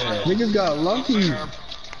the fuck is Niggas got lucky.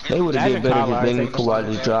 They would've did better just letting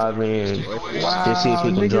Kawhi just drive in, just see if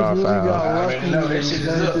he can draw a Niggas really foul. got lucky. No, that shit is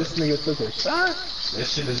up. This nigga took a shot. That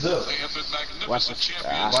shit is up. Watch the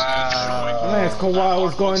Man, Kawhi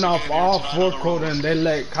was going off all 4 quarter and they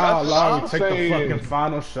let Kyle Lowry take the fucking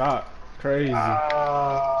final shot. Crazy.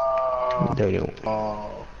 They don't.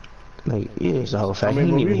 Like, yeah, it's the whole fact. I mean,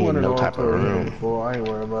 he but didn't we even hit wanted no on type of to arena room. before. I ain't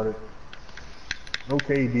worried about it. No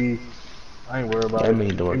KD. I ain't worried about That it.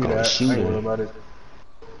 made the work Give me on that. I shooting. ain't worried about it.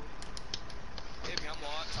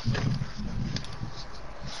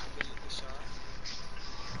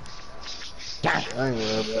 I ain't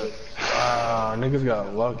worried about it. Ah, niggas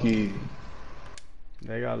got lucky.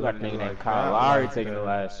 They got Got a lucky nigga named like Kyle that. Lowry taking the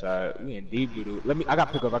last shot. We in deep doo doo. I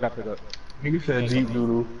got pick up. Niggas said deep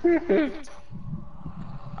doodle.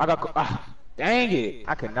 Dang it.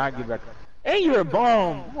 I could not get back. And you're a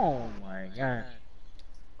bum. Oh my god.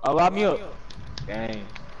 Lock me up. Dang.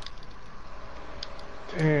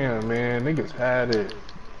 Damn, man. Niggas had it.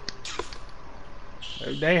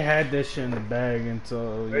 They had this shit in the bag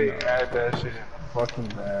until, They you know. had that shit in the fucking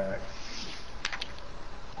bag.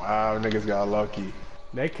 Wow, niggas got lucky.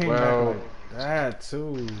 They came Well- back like that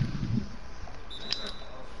too.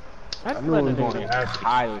 I knew it was going to happen.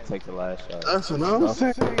 Kyle take the last shot. That's what I'm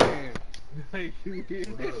saying.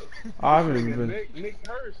 I haven't even. Nick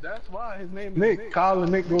Hurst, that's why his name is Nick. Kyle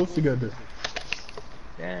and Nick goes together.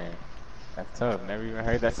 Dang. That's tough. Never even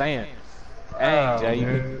heard that saying. Oh, Dang, Jay, you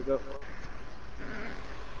man. good.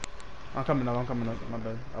 I'm coming up. My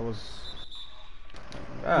bad. I was.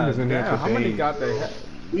 Niggas in there Damn, for how many days. got they head?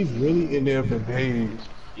 He's really in there for days.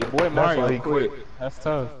 Your boy That's why Mario he quit. quit. That's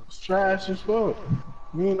tough. It's trash as fuck.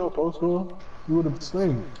 You ain't no post score. You would have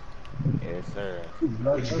sling. Yes, sir.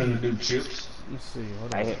 What you gonna do, Chips? Let's see.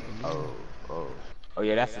 Hold I on. hit. Oh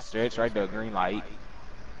yeah, that's the stretch right there. Green light.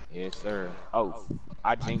 Yes, sir. Oh,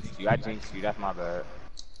 I jinxed you. That's my bad.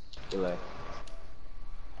 Delay.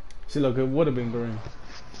 See, look, it would have been green.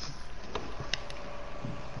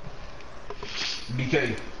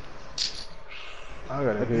 BK. I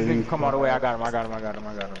gotta If hear this you. nigga come all the way, I got him.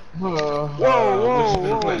 Whoa.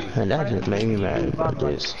 And that just made me mad. But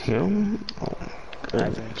this him? Oh my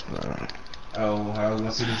goodness, bro. Oh, I was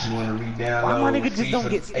gonna say that you wanna read down. Why my nigga just don't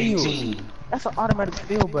get steals? 18. That's an automatic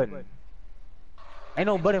steal button. Ain't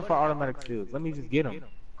no button for automatic steals. Let me just get him.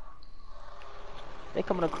 They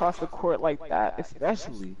coming across the court like that,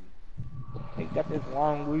 especially. They got this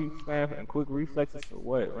long wingspan and quick reflexes for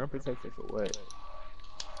what? Rim protection for what?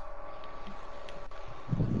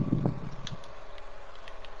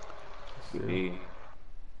 Yeah.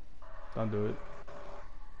 Don't do it.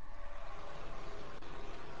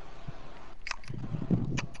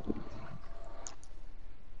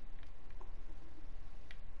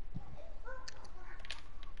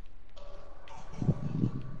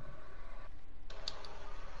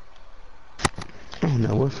 I don't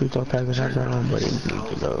know what free throw package I got on, but it needs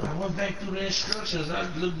to go. I went back through the instructions. I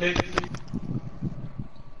looked back.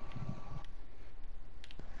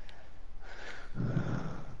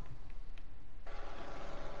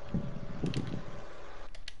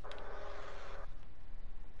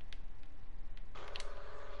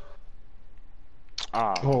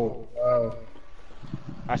 Oh, wow.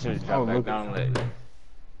 I should have dropped back down and let.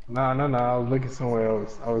 Nah. I was looking somewhere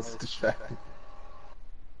else. I was distracted.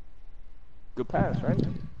 Good pass, right?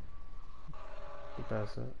 Good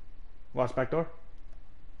pass up. Watch back door.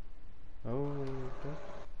 Oh, okay.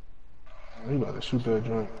 He about to shoot that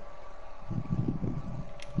joint.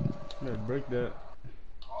 Yeah, break that.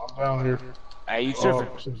 I'm down here. Hey, you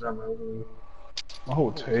tripping? My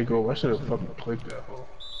whole takeover. I should have fucking clicked that hole.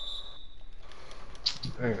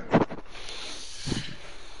 Damn.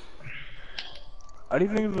 Oh, these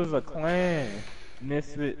niggas was a clan.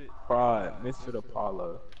 Misfit Pride. Misfit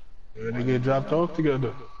Apollo. Yeah, they get dropped off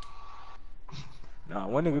together. Nah,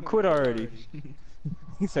 one nigga quit already.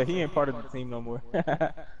 He said he ain't part of the team no more.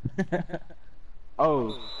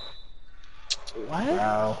 Oh. What?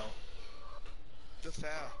 Wow. Good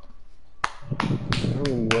foul.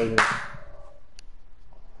 Really wasn't.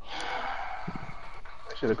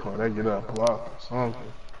 I should have called that get up block or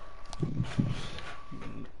something.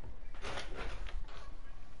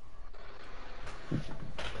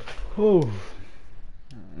 Oh.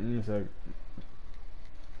 Give me a sec.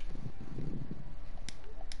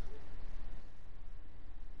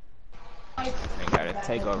 They got a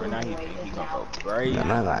takeover now. He think he gonna go great.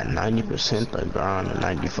 And I got 90% the ground and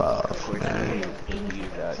 95. Man.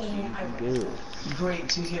 Good. Great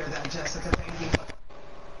to hear that, Jessica. Thank you.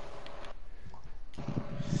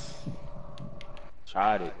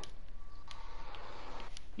 Tried it.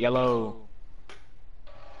 Yellow.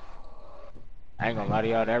 I ain't gonna lie to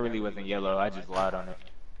y'all, that really wasn't yellow. I just lied on it.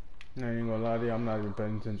 I ain't gonna lie to you, I'm not even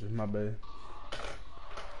paying attention. My bad.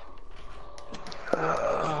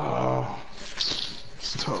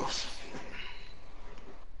 It's tough.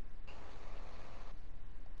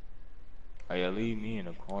 Oh yeah, leave me in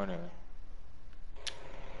the corner.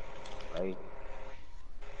 Right.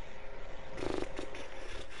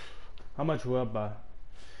 How much we up by?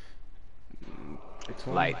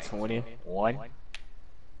 Like 21.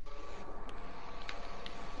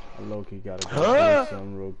 I low-key gotta go do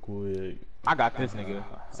something real quick. I got this nigga.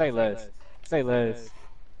 Say less. Say less.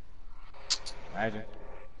 Imagine.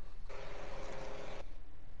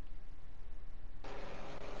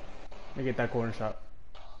 Let me get that corner shot.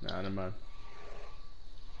 Nah, never mind.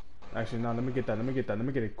 Actually, no, let me get that. Let me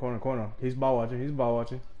get it. Corner. He's ball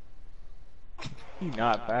watching. He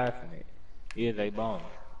not passing it. He is a bum.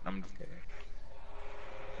 I'm just kidding.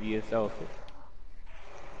 He is selfish.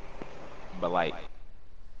 But like,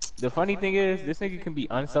 the funny thing is, this nigga can be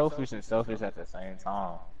unselfish and selfish at the same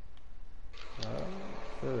time. I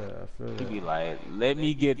feel that. He be like, let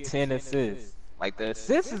me get 10 assists. Like, the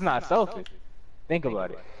assist is not selfish. Think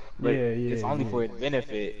about it. But it's only for his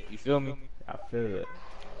benefit. You feel me? I feel it.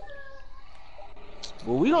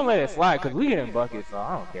 Well, we gonna let it slide because we getting buckets, so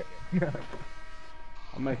I don't care.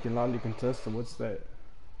 I'm making lolly contested. What's that?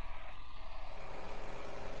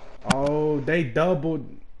 Oh, they doubled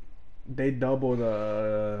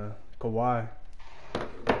Kawhi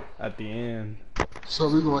at the end. So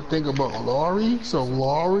we gonna think about Laurie? So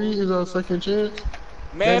Laurie is our second chance?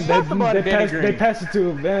 Man, pass the ball to Danny Green. They passed it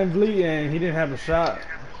to Van Vliet and he didn't have a shot.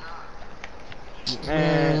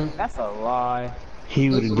 Man, that's a lie. He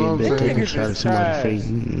would have did better taking a shot at somebody's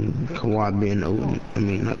face. trash. Kawhi being open. I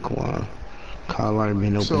mean, not Kawhi. Kyle Lowry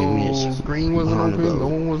being open. So Green wasn't open, no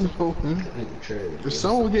one wasn't open. If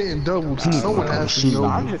someone was getting doubled, someone has to be open.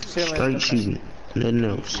 I'm just chilling. Straight shooting. Nothing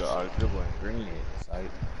else.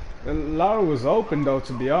 Lowry was open though,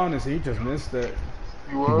 to be honest. He just missed it.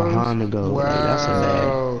 He was? Behind the goal. Wow. Like, that's a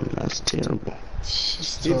bad. That's terrible.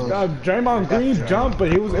 Draymond Green jumped,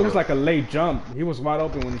 but it was like a late jump. He was wide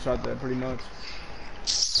open when he shot that, pretty much.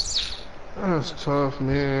 That's tough,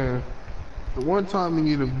 man. The one time you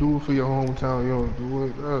need to do it for your hometown, you don't do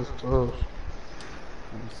it. That's tough.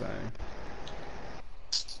 I'm saying.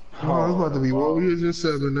 Oh, it's about to be Warriors in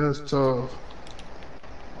 7. That's tough.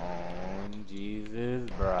 On Jesus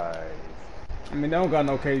Christ. I mean, they don't got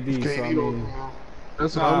no KD, so I mean.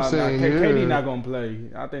 That's what I'm saying. KD not gonna play.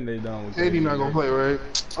 I think they done with KD not gonna play, right?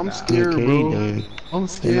 I'm scared, bro. I'm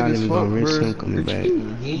scared as fuck, bro. Coming back.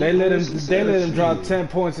 They let him drop 10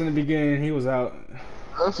 points in the beginning. He was out.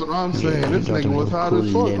 That's what I'm saying. This nigga was hot as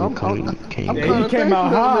fuck. He came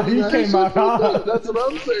out hot. He came out hot. That's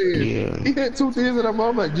what I'm saying. Yeah. He hit 2 threes and I'm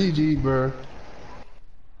like, GG, bro.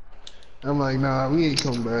 I'm like, nah, we ain't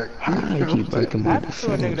coming back. I keep breaking my Pass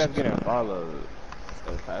to a nigga that's getting followed.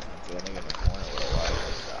 Instead of passing to a nigga in the corner with a wide.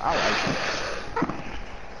 I like that.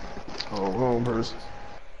 Oh, wrong person.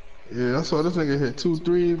 Yeah, I saw this nigga hit 2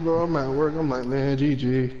 threes, bro. I'm at work. I'm like, man,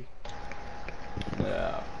 GG.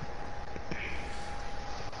 Yeah.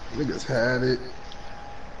 Niggas had it.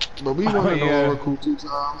 But we won the Oracle 2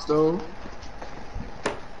 times, though.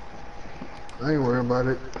 I ain't worried about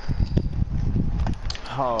it.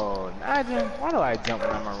 Oh, imagine. Why do I jump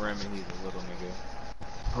when I'm a rim and he's a little nigga?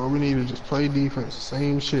 All we need is just play defense.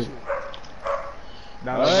 Same shit.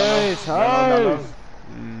 Hey, Charles!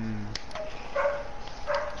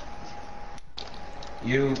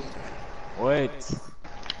 You. What?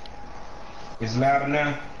 It's louder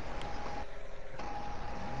now?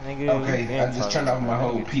 Nigga, okay, I just turned off my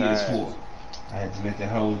whole PS4. I had to let the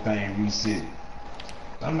whole thing reset.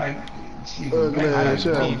 I'm like, shit, I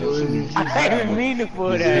didn't mean to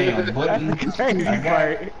put that. That's the crazy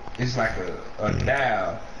part. It's like a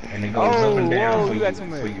dial, and it goes up and down for your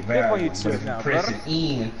value. But if you press it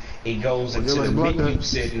in, it goes into the menu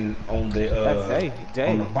setting on the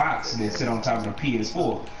box that sit on top of the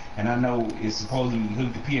PS4. And I know it's supposed to be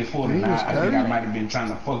hooked to PS4, and I think I might have been trying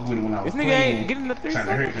to fuck with it when I was playing, trying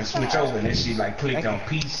to hurry and switch over, and that shit like clicked on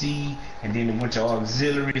PC, and then it went to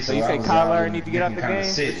auxiliary, so you I say was Kyle Lowry need to get out the game,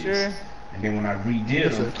 for sure? And then when I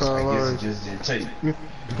redid them, I guess it just didn't take.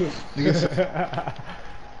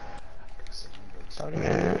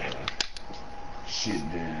 Shit,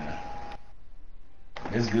 damn.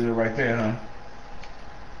 That's good right there,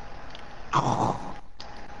 huh?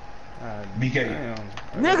 BK.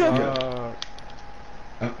 Nigga!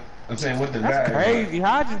 I'm saying what the That's guy crazy.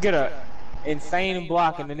 How I just get a insane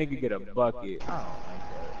block and the nigga get a bucket? I don't like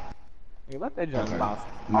that. Hey, let that jump bounce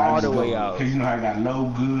all the way out. Cause you know how I got low,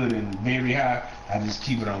 good, and very high. I just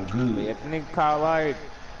keep it on good. Yeah, if the nigga Kyle Lowry,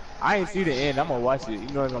 I ain't see the end. I'm gonna watch it. You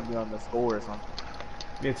know it's gonna be on the score or something.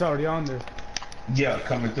 It's already on there. Yeah,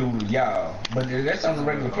 coming through y'all. But that's on the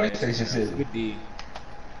regular PlayStation system. Good D.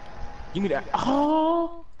 Give me that.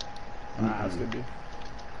 Oh! That's good D.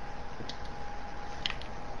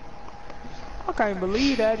 I can't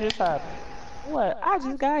believe that just happened. What? I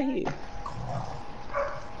just got hit.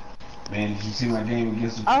 Man, did you see my game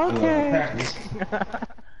against the Packers?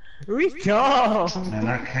 We go. Man,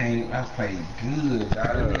 I played good.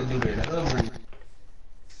 I didn't do that hovering.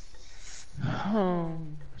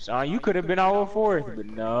 Sean, you could have been all fourth, but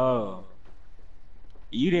no.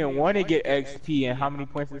 You didn't want to get XP, and how many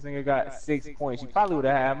points this nigga got? 6 points. You probably would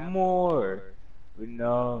have had more. But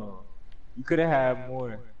no. You could have had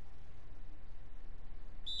more.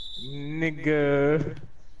 Nigga,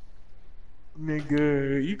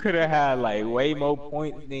 you could have had like way more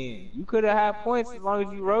points then. You could have had points as long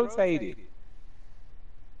as you rotated.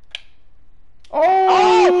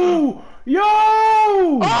 Oh! Yo!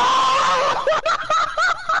 Oh!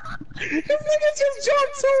 This nigga just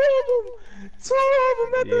jumped two of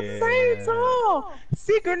them at the same time.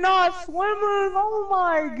 Secret not swimmers. Oh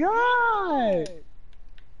my god.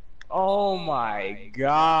 Oh my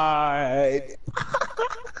god.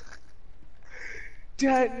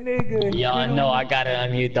 That nigga. Y'all know I gotta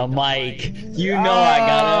unmute the mic. You know I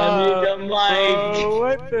gotta unmute the mic. Bro,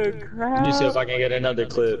 what the crap? Let me see if I can get another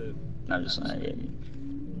clip. I'm just saying.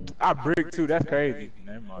 I bricked too. That's crazy.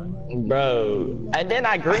 Never mind. Bro, and then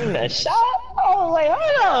I greened the shot. Oh, wait,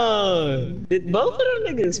 hold on. Did both of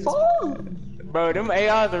them niggas fall? Bro, them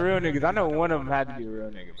AIs are real niggas. I know one of them had to be a real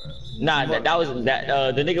nigga, bro. Nah, that was the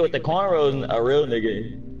nigga with the cornrows, a real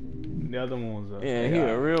nigga. The other one was Yeah, he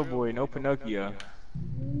a real boy, no Pinocchio.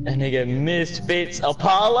 That nigga Misfits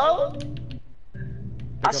Apollo?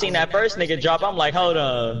 I seen that first nigga drop, I'm like, hold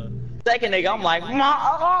on. Second nigga, I'm like, nigga,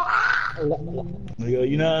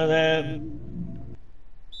 you know what I'm saying?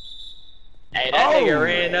 Hey, that nigga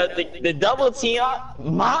ran up the double team.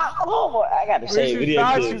 Oh boy, I gotta say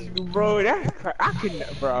video too. Bro,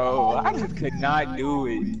 I just could not do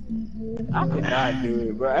it. I could not do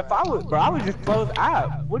it, bro. If I would just close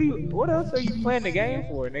out. What else are you playing the game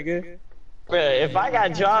for, nigga? Bro, if I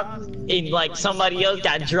got dropped and like somebody else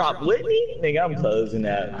got dropped with me, nigga, I'm closing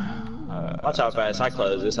out. Watch how fast I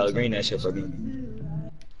close this whole green that shit for me.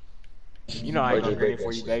 You know I ain't gonna green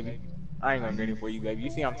for you, baby. I ain't gonna green for you, baby.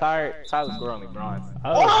 You see I'm tired? Tyler's score only bronze.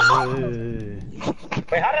 Wait,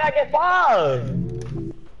 how did I get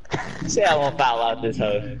fouled? Say I won't foul out this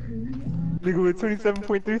hoe. Nigga with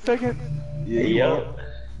 27.3 seconds? Yeah, you won't.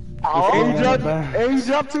 And you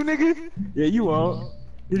dropped 2 niggas? Yeah, you won't.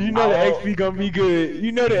 Cause you know the XP gonna be good.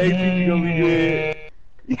 You know the XP gonna be good.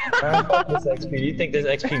 Fuck this XP. You think this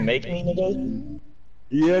XP make me, nigga?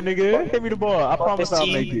 Yeah, nigga. Hit me the ball. I promise I'll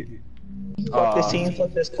make it. Fuck this team,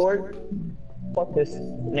 fuck this court. Fuck this.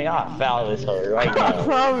 Nigga, I'll foul this hoe right now. I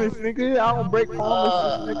promise, nigga. I don't break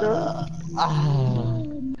promises, nigga.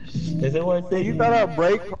 Is it worth it? You thought I'd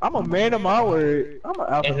break? I'm a man of my word. I'm an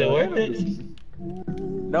alpha. Is it worth it?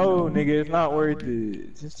 No, nigga, it's not worth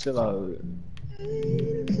it. Just chill out.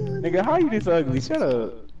 Nigga, how you this ugly? Shut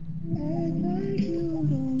up.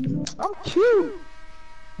 I'm cute.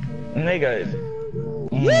 Nigga.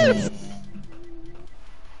 Yes.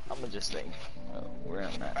 I'ma just think where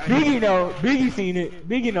I'm at. Biggie know. Biggie seen it.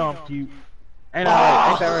 Biggie know I'm cute. Ain't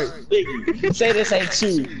that right? Biggie, say this ain't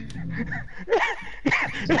cute.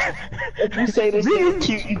 If you say this ain't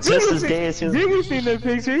cute, you just as gay as him. Biggie seen the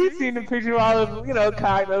picture. He seen the picture while I was,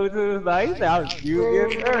 cocked over to his like, he said I was cute.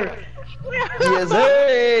 Yes, sir. Yes,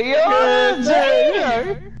 sir. Yes,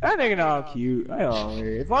 sir. That nigga know I'm cute. I don't know.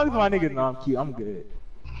 As long as my niggas know I'm cute, I'm good.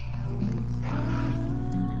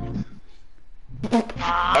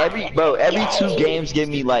 Every 2 games give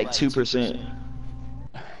me like 2%.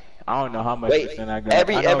 I don't know how much percent I got.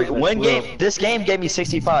 Every one game, this game gave me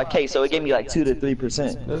 65k, so it gave me like 2 to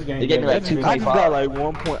 3%. This game it gave me like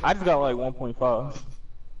 2.5. I just got like 1.5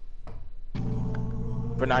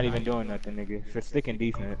 for not even doing nothing, nigga. For sticking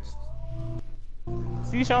defense.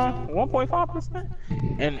 See, Sean, 1.5%,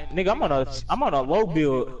 and nigga, I'm on a low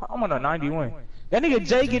build. I'm on a 91. That nigga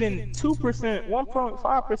Jay getting 2%,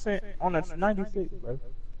 1.5% on a 96, bro.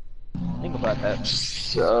 Think about that.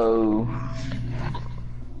 So,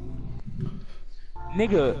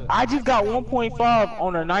 nigga, I just got 1.5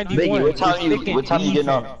 on a 91. Biggie, what time you getting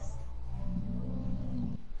off?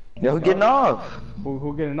 Yo, who getting off?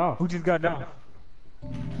 Who getting off? Who just got down?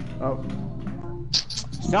 Oh.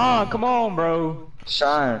 Sean, come on, bro.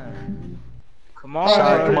 Sean. Come on,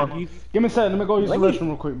 Sean, bro. come on. Give me a second. Let me go use the restroom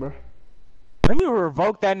real quick, bro. Let me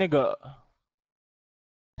revoke that nigga.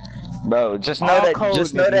 Bro, just know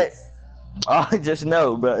that. Oh, just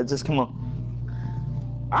know, bro. Just come on.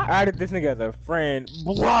 I added this nigga as a friend.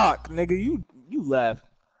 Block, nigga. You left.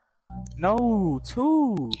 No,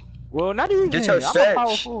 2. Well, not even. Get your I'm stretch. a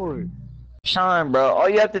power forward. Sean, bro. All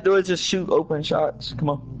you have to do is just shoot open shots.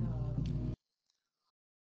 Come on.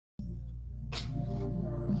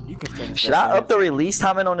 Should I up the release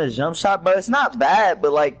timing on this jump shot, bro? It's not bad,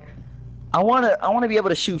 but like, I wanna be able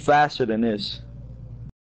to shoot faster than this.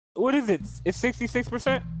 What is it? It's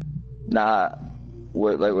 66%. Nah,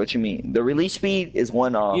 what you mean? The release speed is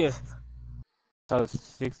 1 off. Yeah. So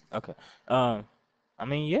 6. Okay. I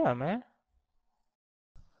mean, yeah, man.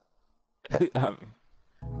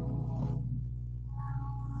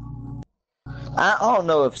 I don't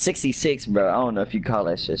know if 66, bro. I don't know if you call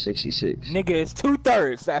that shit 66. Nigga, it's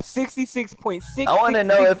 2/3. That's 66.6. I want to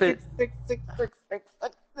know if it.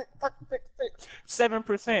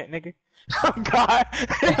 7%, nigga. Oh God,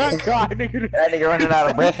 oh God, nigga. That nigga running out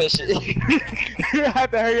of breath and shit. You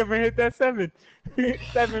have to hurry up and hit that 7%.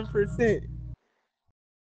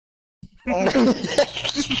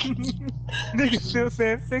 Nigga still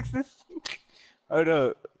saying 6s. Hold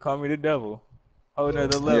up, call me the devil. Oh,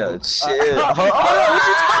 another level. Yo, chill. What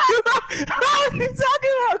you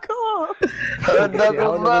talking about? Come on.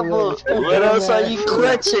 Another level. What else are you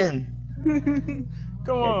clutching?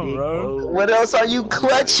 Come on, bro. What else are you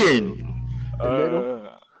clutching?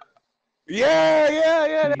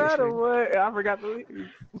 Yeah, that what? I forgot to leave.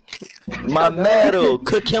 My medal.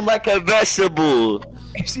 Cook him like a vegetable.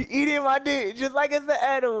 She eating my dick just like it's an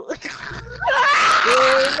edible.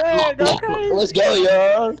 Yeah, man, go crazy. Let's go,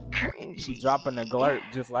 y'all. She dropping the glurp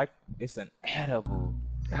just like it's an edible.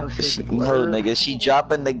 No, nigga, she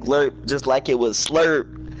dropping the glurp just like it was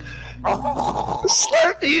slurp. Oh,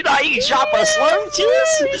 slurp, you know you drop a slurp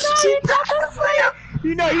juice?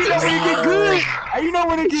 You know when it get good. You know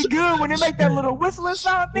when it get good when it make that little whistling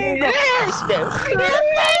sound thing. Yes,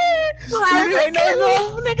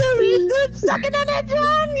 Nigga, we good sucking on that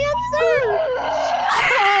drum, yes sir.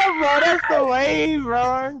 Oh, bro, that's the wave, bro.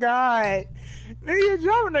 Oh, God. Nigga, you're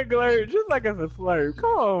dropping the glurp just like it's a slurp. Come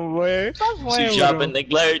on, boy. Stop playing She dropping the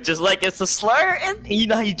glurp just like it's a slur, and you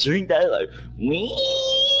know how you drink that like wee.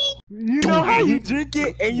 You know how you drink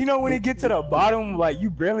it, and you know when it get to the bottom, like you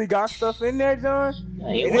barely got stuff in there, John.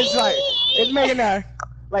 And it's like it's making that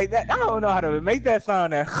like that. I don't know how to make that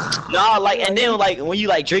sound. There. No, like and then like when you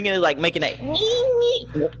like drinking it, like making that. You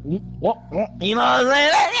know what I'm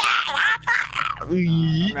saying?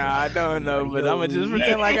 Nah, I don't know, but I'ma just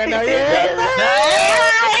pretend like I know.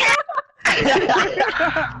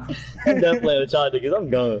 I'm done playing with y'all niggas. I'm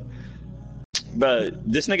gone. Bro,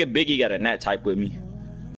 this nigga Biggie got a nat type with me.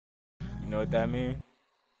 You know what that mean?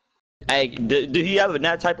 Hey, do he have a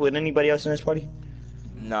nat type with anybody else in this party?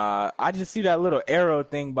 Nah, I just see that little arrow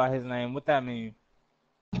thing by his name. What that mean?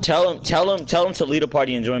 Tell him to lead a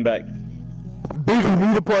party and join back. Biggie,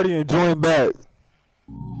 lead a party and join back.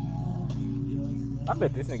 I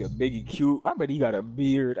bet this nigga Biggie cute. I bet he got a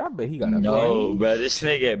beard. I bet he got a No, bro, this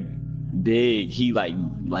nigga big. He like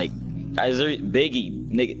Biggie,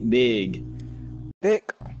 nigga big.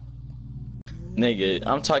 Thick. Nigga,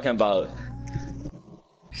 I'm talking about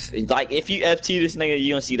like if you FT this nigga,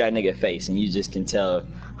 you don't see that nigga face, and you just can tell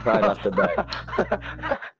right off the bat.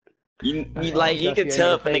 You can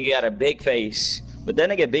tell if a nigga got a big face, but that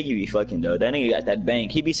nigga Biggie be fucking though. That nigga got that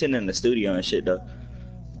bank. He be sitting in the studio and shit though.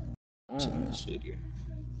 Sitting in the studio.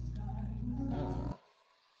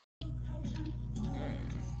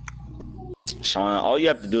 Sean, all you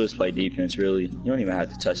have to do is play defense. Really, you don't even have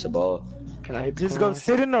to touch the ball. Can I just go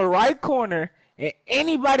sit in the right corner, and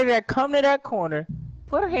anybody that come to that corner,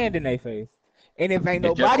 put a hand in their face. And if ain't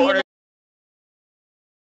nobody in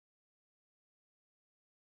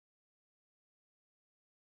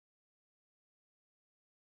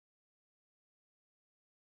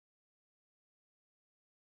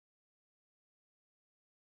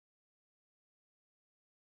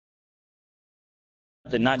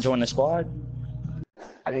Did not join the squad?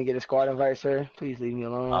 I didn't get a squad invite, sir. Please leave me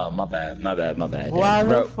alone. Oh, my bad. Why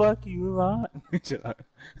Bro. the fuck you lying?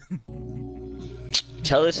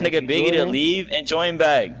 Tell this nigga Biggie to leave and join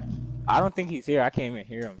back. I don't think he's here. I can't even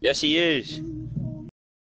hear him. Yes, he is.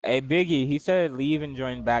 Hey, Biggie, he said leave and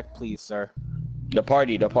join back, please, sir. The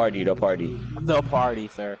party. The party,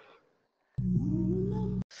 sir.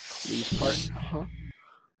 Please party.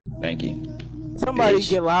 Thank you. Somebody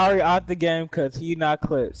get Lowry out the game because he not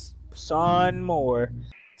clips. Sean Moore,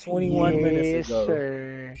 21 minutes ago.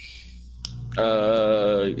 Sir.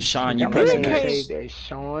 Sean, you pressing X.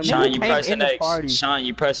 Sean, you pressing X. Sean,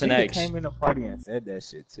 you pressing X. Nigga came in the party and said that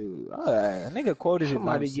shit too. Nigga quoted his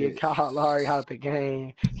Somebody get Kyle Lowry out the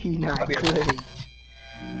game. He not good.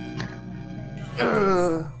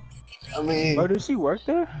 I mean, bro, did she work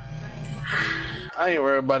there? I ain't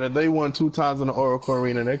worried about it. They won 2 times in the Oracle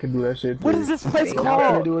Arena. They can do that shit too. What is this place I'm called?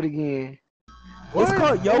 gonna do it again. It's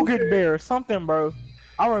called Yogurt Bear or something, bro.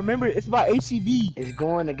 I remember it's by HEB. It's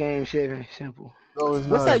going to Game 7. Simple. No, it's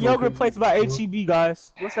What's not. that yogurt place by HEB,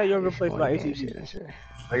 guys? What's that yogurt place by HEB?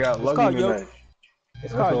 They got It's called yogurt.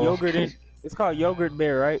 It's called yogurt. It's called Yogurt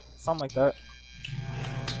Bear, right? Something like that.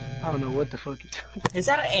 I don't know what the fuck Is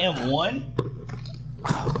that an M1?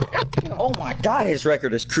 Oh my god, his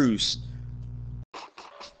record is Cruz.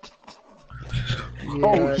 Yeah,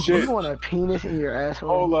 Oh shit! You want a penis in your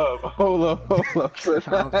asshole? Hold up.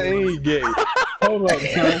 I ain't gay. Hold up,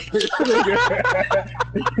 son. This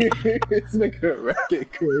nigga record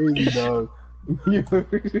crazy, dog.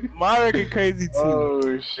 My record crazy too.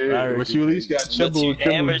 Oh shit! But you at least got triple.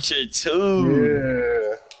 Amateur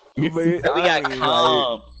too. Yeah. We got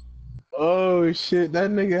calm. Oh shit!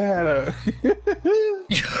 That nigga had a.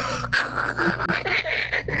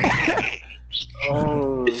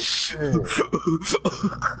 Oh shit.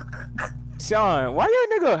 Sean, why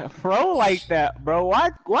your nigga fro like that, bro? Why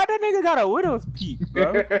that nigga got a widow's peak,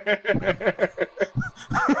 bro?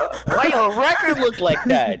 Why your record look like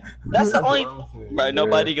that? That's the only. Bro,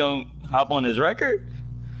 nobody gonna hop on his record.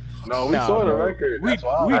 No, we saw the record. We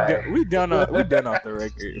done off the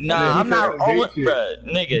record. Nah, I'm not on, bro.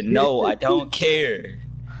 Nigga, no, I don't care.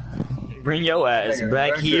 Bring your ass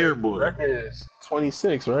back here, boy. Record is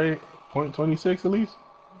 26, right? Point 26 at least.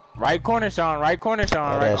 Right corner, Sean. Right corner,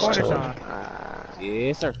 Sean. Right That's corner, tough. Sean.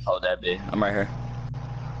 Yes, sir. Hold that bit. I'm right here.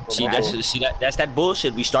 That's that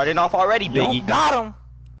bullshit. We started off already, Biggie. Got him.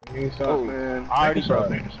 Oh, man. Already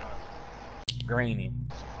broke.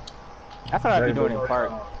 Greening. That's what I be doing in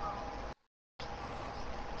park.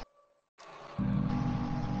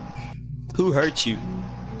 Who hurt you?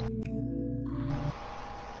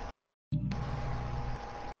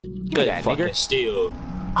 Good that, fucking nigga. steal.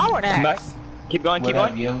 I want axe. Keep going, keep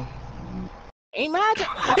going. Yo? Imagine.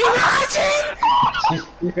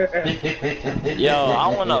 Yo, I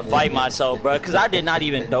wanna fight myself, bro, cause I did not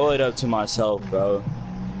even throw it up to myself, bro.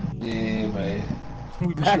 Yeah, man.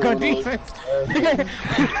 We back on defense.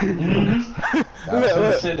 Look. My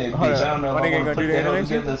nigga ain't gonna do the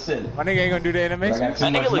animation. My nigga ain't gonna do the animation. My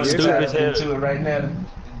nigga looks stupid as hell. Into it right now.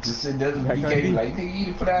 Just it doesn't be like, nigga,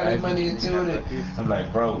 you put all that money into it. I'm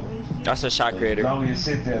like, bro. That's a shot creator. Don't even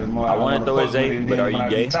sit there tomorrow. I wanna throw his eight, but are you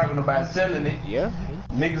gay? Talking about selling it. Yeah.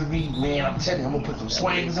 Niggas be, man, I'm telling you, I'm gonna put some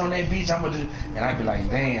swings on that bitch. I'm gonna do, and I be like,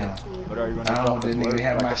 damn. What are you gonna I don't want that nigga to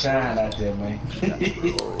have my shine out there, man.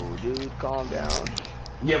 Oh, dude, calm down.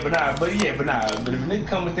 But if a nigga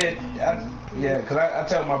come with that, cause I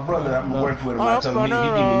tell my brother I'm gonna work with him. I tell him he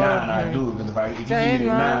give me 9, I do it. Cause if he give me the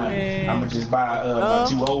 9, I'm gonna just buy my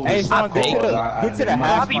 2 oldest. Hey, get to the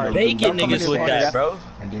half. I be baking niggas with that, bro.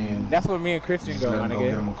 And then that's where me and Christian go, my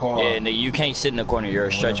nigga. Yeah, nigga, you can't sit in the corner. You're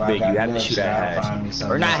a stretch big. You have to shoot at hash,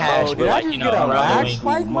 or not hash, Did but I like just you get a know, lag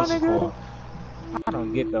spike, my nigga? I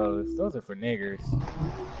don't get those. Those are for niggers.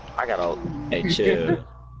 I got a hey chill.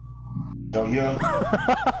 Oh yeah.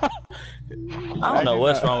 I don't know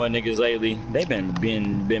what's wrong with niggas lately. They been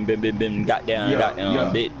got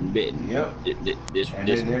down, bit. Yep.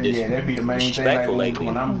 That be the main thing. Like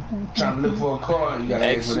when I'm trying to look for a car, you gotta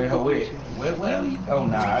ask for that hoe at. Well, oh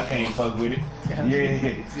nah, I can't fuck with it. Yeah.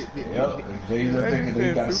 Yep. They thinking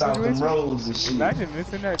they gotta solve them roads and shit. Imagine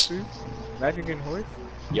missing that too. Imagine getting hoist.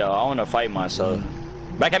 Yo, I wanna fight myself.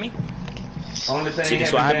 Back at me. Only thing see,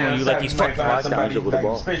 this what happens when you let these fucking rock down with the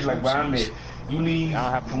ball. Especially like where I'm at. You leave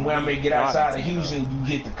from where I may get outside of Houston, you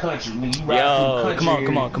hit the country. When you ride through the country,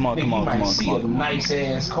 come on. You might see a nice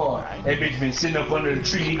ass car. That bitch been sitting up under the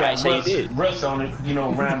tree. He got rust on it, you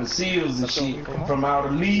know, around the seals and shit. From all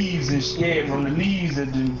the leaves and shit, from the leaves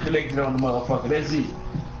that been collected on the motherfucker. That's it.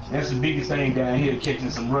 That's the biggest thing down here, catching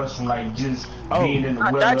some rust from like just being in the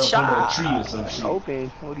weather up under a tree or some shit. Okay,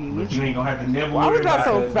 what do you mean? But you ain't gonna have to never Why worry was that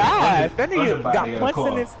about so fast? That nigga got underbody of the punched in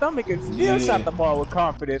car. his stomach and still shot the ball with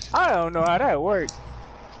confidence. I don't know how that worked.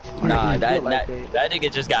 Nah, that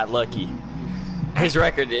nigga just got lucky. His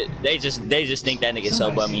record, they just think that nigga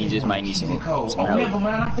so bummy. He just might need some help. Never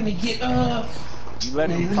mind, I'm finna get You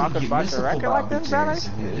let him talk about your record like this, brother?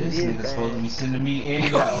 This nigga's supposed to be sending me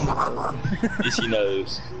any out. At least he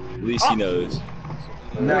knows. At least he knows.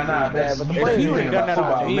 Nah, that's but the way he would've done that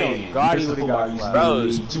on the field, God, he would've got flat.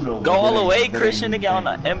 Bros, go all the way, Christian, nigga, on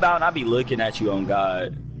the inbound. I be looking at you on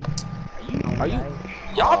God. Are you?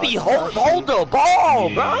 Y'all be hold the ball,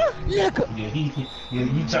 bro. You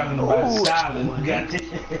talking about styling,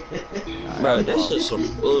 bro, this is some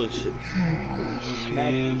bullshit.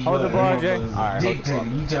 Hold the ball, Jay. Alright, you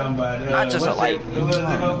talking about not just a light.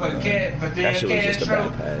 That shit was just a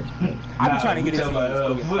bad pass. I be trying to get it to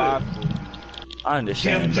I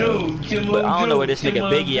understand, bro. But I don't know where this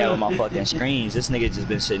nigga Biggie at with my fucking screens. This nigga just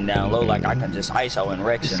been sitting down low like I can just ISO and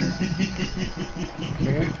Rex him.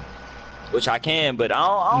 Which I can, but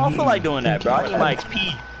I don't feel like doing that, bro. I need my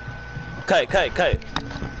XP. Cut.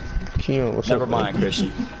 Never mind,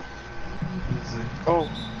 Christian. Oh,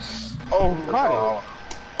 caught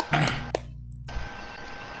it.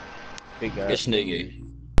 Big guy. This nigga.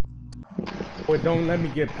 Boy, don't let me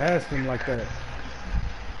get past him like that.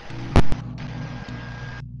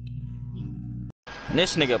 And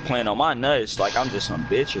this nigga playing on my nuts like I'm just some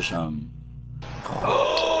bitch or something.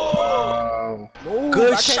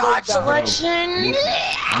 Good shot selection.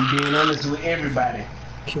 I'm being honest with everybody.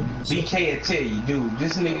 BK will tell you, dude,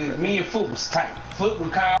 this nigga, me and Foot was tight. Foot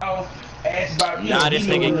would call, ask about me. Nah, this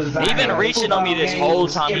nigga, he been reaching on me this whole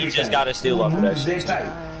time. He just got a steal off of that shit.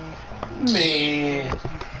 Man.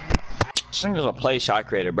 This nigga's a play shot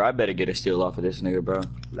creator, bro. I better get a steal off of this nigga, bro.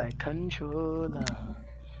 Like controller.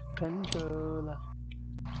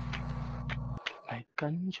 Like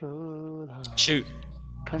controller. Shoot.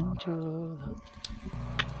 Controller.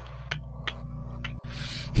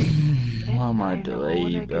 Why am I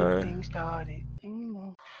delayed, bro?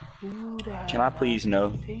 Can I please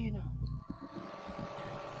know?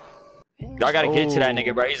 Y'all gotta get to that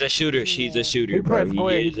nigga, bro. He's a shooter. She's a shooter, bro.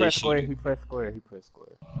 He pressed square.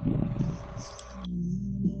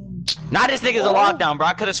 Nah, this nigga's a lockdown, bro.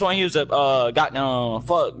 I could have sworn he was a goddamn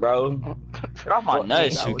fuck, bro. Get off my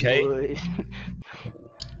nuts, okay?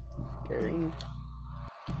 Get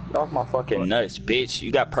off my fucking nuts, bitch.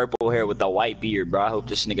 You got purple hair with a white beard, bro. I hope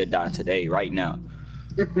this nigga die today, right now.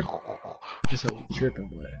 Just so tripping,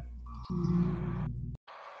 boy.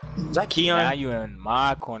 Is that Keon? Now you in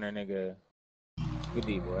my corner, nigga. Good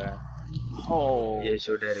D, boy. Oh. Yeah, it's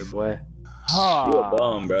your daddy, boy. Huh. You a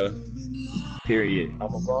bum, bro. Period.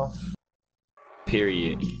 I'm a boss.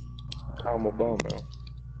 Period. I'm a bum, bro.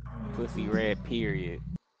 Pussy red, period.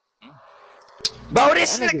 Bro,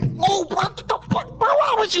 this nigga. Oh, what the fuck, bro?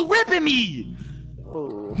 Why was you ripping me?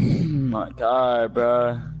 Oh my god,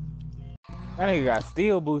 bro. That nigga got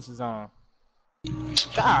steel boosters on.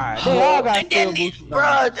 God, they all got steel boosters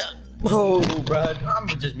on. Oh, bro. I'm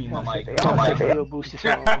gonna just mute my mic. They all got steel boosters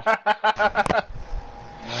on.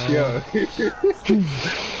 Yo.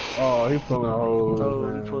 Oh, he pulling a hole.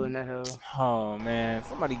 Oh, he pulling that hoe. Oh man,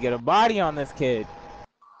 somebody get a body on this kid.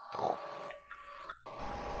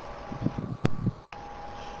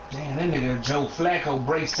 Damn, that nigga Joe Flacco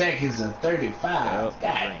break sack is a 35. Yep.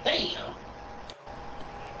 God damn.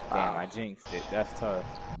 Damn, I jinxed it. That's tough.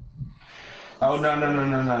 Oh no,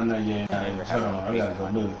 yeah. Hold on, I gotta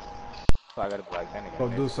go do it. So I gotta be like that nigga. Go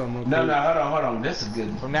do something. No, hold on. This is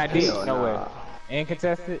good. From that deal, no way. And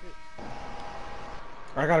contested.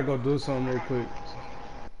 I gotta go do something real quick.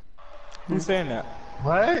 Who's saying that?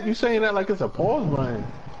 What? You saying that like it's a pause button?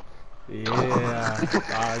 Yeah,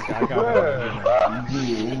 I got like,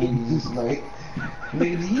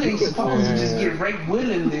 nigga, you ain't supposed to just get raped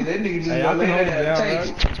willingly. That nigga just gonna let that take.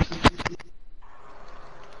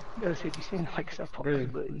 Yo, shit, you saying like it's a pause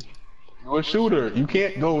button. You're a shooter. You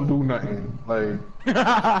can't go do nothing. Like.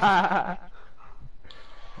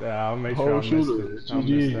 Yeah, I'll make sure I miss shooter. it. I'll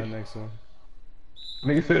miss that next one.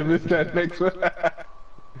 Nigga said miss that next one.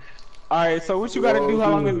 Alright, so what you gotta do, how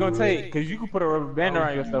long it's gonna take? Cause you can put a rubber band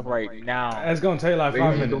around yourself right now. It's gonna take like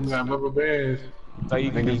 5 minutes. Got rubber bands. So you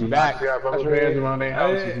can Niggas be back. got rubber bands around their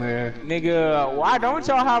houses, man. Nigga, why don't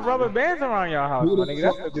y'all have rubber bands around your house, my nigga?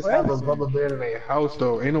 That's the Just have a question. rubber band in their house,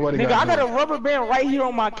 though. Ain't nobody Nigga, I got a rubber band right here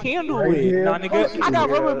on my candle lid. Nah, nigga, I got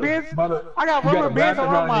rubber bands. I got rubber bands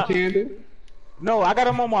around my candle. No, I got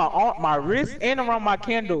them on my wrist and around my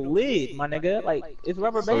candle lid, my nigga. Like, it's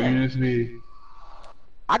rubber So band. you just need.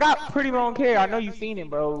 I got pretty long hair. I know you've seen it,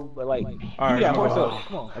 bro. But like, Alright, yeah, horse up.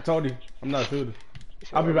 Come on. I told you, I'm not a shooter.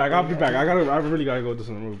 I'll be back. I really gotta go do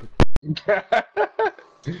something real quick.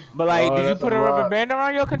 But like, did you put a rubber band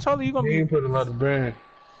around your controller? You gonna He put a rubber band.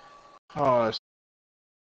 Oh,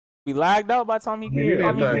 be lagged out by the time he get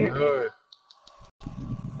here. good.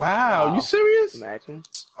 Wow, you serious? Imagine.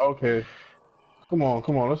 Okay. Come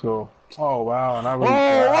on, let's go. Oh wow, and I really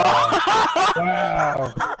wow.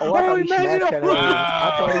 Oh, I thought you smacked that hoe. I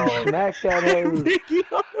thought you smacked that hoe.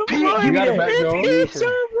 You got it back, though.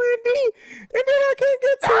 And then I can't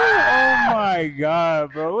get to it. Oh my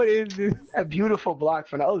god, bro. What is this? A beautiful block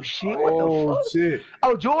from the. Oh shit, what the fuck? Shit.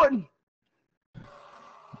 Oh, Jordan.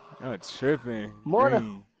 I'm tripping.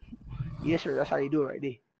 Morning. Yes, sir. That's how you do it right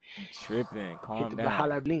there. Tripping. Calm Get the down.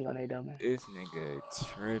 holla bling on that dumb man. This nigga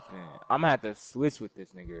tripping. I'm gonna have to switch with this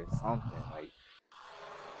nigga or something. Like,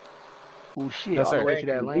 Oh shit, Yes, all the sir. way to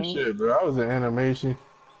that Good lane. shit, bro. I was in animation.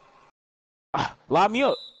 lock me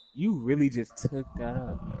up. You really just took that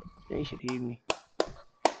up, bro. Yeah, you should hear me.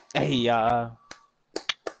 Hey, I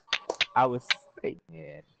was. Hey.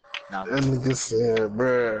 Yeah. Nah. That nigga said,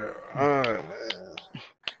 bro. Man.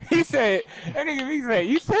 He said, that nigga, he said,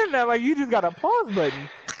 you said that like you just got a pause button.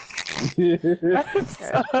 That's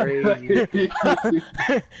crazy.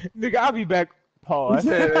 Nigga, I'll be back. Pause.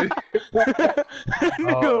 Nigga,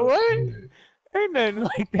 what? Ain't nothing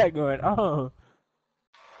like that going on.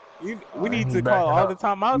 We need to call all the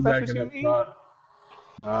time out. That's what you mean?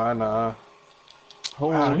 Nah.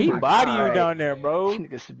 Oh, he body you down there, bro. I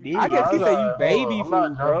guess he said you baby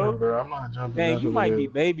food, bro. I'm not jumping. Dang, you might be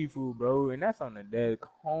baby food, bro, and that's on the dead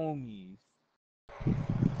homies.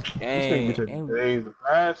 Dang. This nigga be days to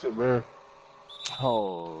pass it, bro.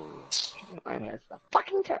 Oh. I had a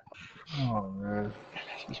fucking time. Oh man.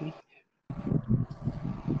 Excuse me.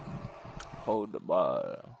 Hold the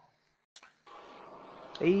ball.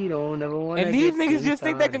 They don't never want. And these niggas just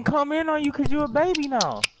think they can come in on you because you a baby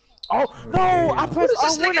now. Oh no! I pressed.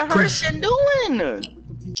 What is this nigga Christian doing?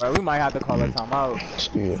 Bro, we might have to call a timeout.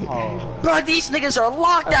 Oh. Bro, these niggas are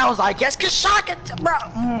lockdowns, I guess. Cause Shaka, bro.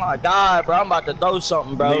 Oh my god, bro. I'm about to throw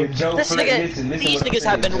something, bro. Nigga, This Flack, nigga, listen these what I'm niggas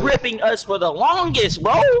have saying, been Joe. ripping us for the longest,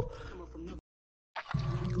 bro.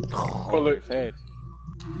 Pull it. Said.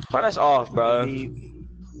 Bro, that's off, bro.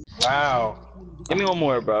 Wow. Give me one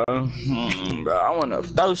more, bro. Bro, I wanna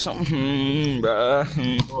throw something, bro.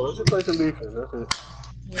 Oh, let's just play some defense. That's it.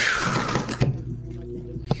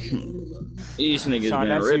 These niggas Sean, been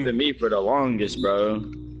that's ripping you. me for the longest, bro.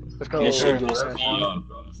 Let's go. This shit Let's pissed me go. off,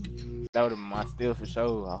 bro. That would have been my steal for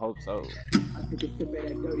sure. I hope so. And just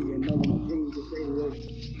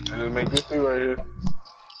make this thing right here.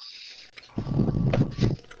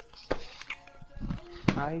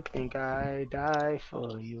 I think I die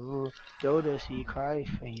for you. Jodeci cry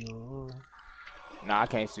for you. Nah, I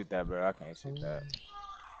can't shoot that, bro. I can't shoot that.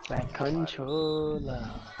 Like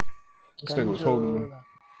controller. This nigga was holding me.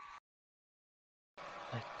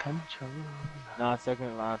 Like controller. 9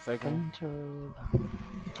 seconds, 9 seconds. Controller.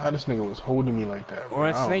 How this nigga was holding me like that? Or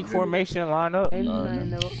in snake formation, line up. And I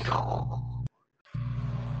know.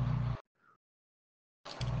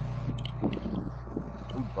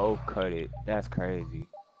 We both cut it. That's crazy.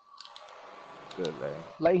 Good lay.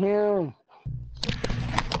 Like him.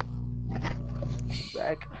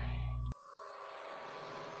 Back.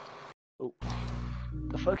 Oh.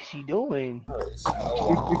 The fuck is he doing?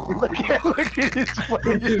 look at his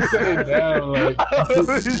face. He sat down like.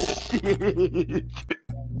 Oh shit.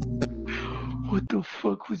 What the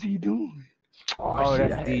fuck was he doing? Oh, shit,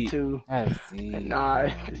 that's deep. Too. That's deep. Nah.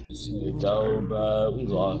 Yo, bro, we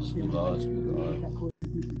lost. I was in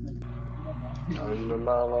a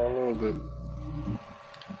little bit.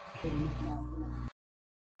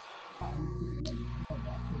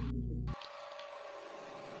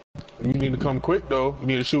 You need to come quick though. You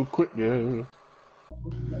need to shoot quick. Yeah.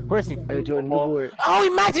 Where's he? Hey, Jordan, the board. Oh,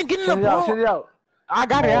 imagine getting the Send it out. ball. Send it out. I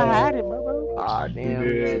got it. I had it, bro. Ah, damn.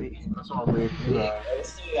 Yeah. Daddy. That's all I mean.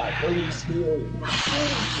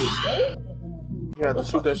 You have to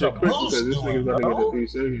shoot that shit quick because this nigga's about to get to 3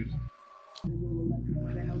 seconds.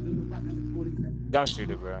 Don't shoot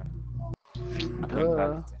it, bro. I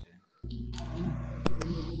couldn't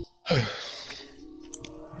pay attention.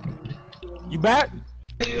 You back?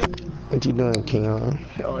 What you doing, King?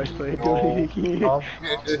 Oh, it's playing again.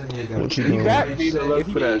 What you doing? You need to look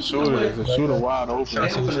for that shooter. The shooter wide open. They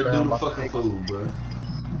finna do the fucking food, bro.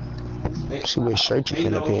 See what shirt you Ain't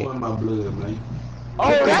finna no pick. in my blood, man. Oh,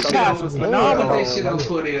 that pass was Put phenomenal. that shit on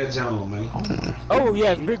Cordell Jones, man. Oh,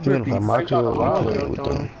 yeah, big You grip. know, if I mark you, I'm playing with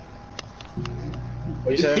them.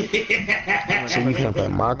 What you say? So you finna play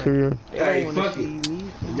my career? Hey, fuck it.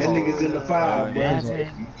 That nigga's in the fire, bro. You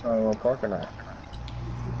trying to run park or not?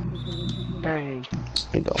 Dang.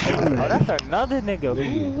 It don't Oh, matter. that's another nigga. Who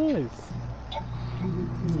is this?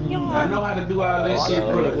 I know how to do all that shit,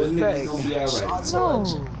 bro. This nigga's gonna be alright. No.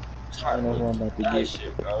 I don't know who I'm about to get.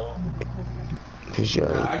 Shit, bro. Cause you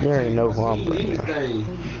already know who I'm playing. Anything.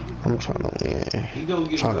 I'm trying to win. He gonna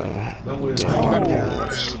get Trying fucked. Don't worry to. about it.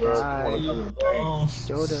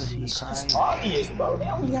 Jodeci cry. Obvious, bro. They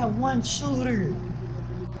only got one shooter.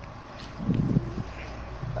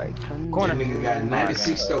 Like That Corner. nigga got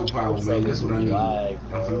 96 stove power, man. That's what I need. I'm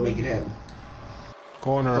finna make it happen.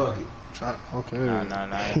 Corner. Fuck it. Okay. Nah,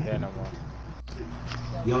 ain't there no more.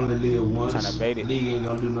 You only live once. Tryna bait it. League ain't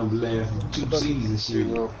gonna do nothing last 2 seasons, shit.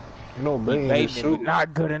 You know, Bane Baiting just it, shoot. but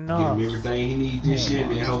not good Give enough. him everything he needs this year,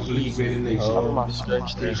 and hopefully he's ready next year. Oh, my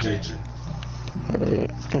stretch there. Appreciate you.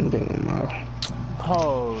 I'm doing my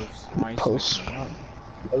Pose. Why you post. Oh,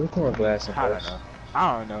 look more glass in I don't first. know.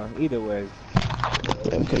 I don't know. Either way.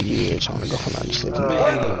 Okay, yeah, trying to go for 96.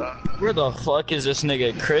 Where the fuck is this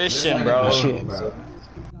nigga Christian, bro? Shit.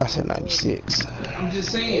 I said 96. I'm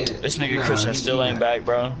just saying. This nigga Christian still ain't back,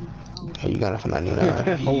 bro. Hey, you got it for 99.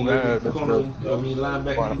 Oh, God. That's Corner, bro. I mean,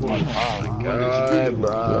 linebacker. You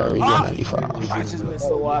already got 95. I just been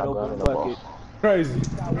so wide open. Fuck it. Crazy.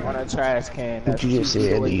 On a trash can. What you just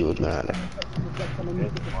said that you was gonna.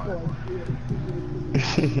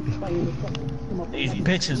 These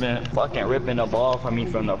bitches been fucking ripping the ball from me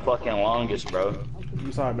from the fucking longest, bro.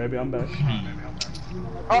 I'm sorry, baby. I'm back.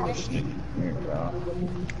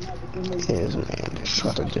 Yes, man. Just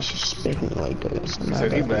try to disrespect me like this. I'm not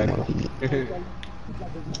Said he back.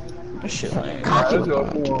 This shit like Rocket.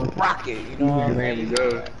 You know what I mean?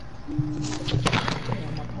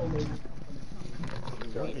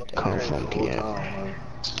 Come from Kiev.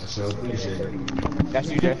 So appreciate it. That's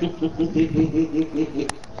you, Jay.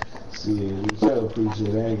 See, we so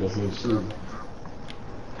appreciate it. I ain't gonna say shit.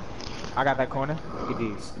 I got that corner. Get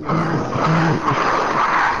these.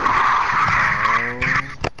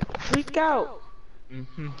 Freak out.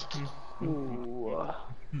 Ooh.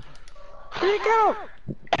 Freak out.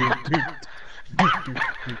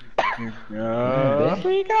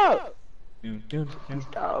 Freak out.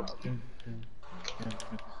 Stop.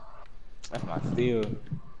 That's my steal.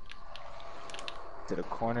 To the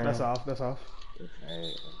corner. That's off. That's off.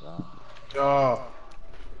 Hey, that's off. Oh.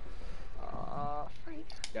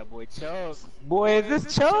 That boy Chubbs. Boy, is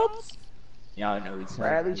this Chubbs? Y'all know Chubbs.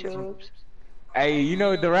 Bradley Chubbs. Hey, you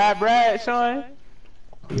know the rap Brad, Sean?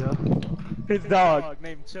 Yeah. His dog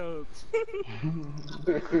named Chubbs.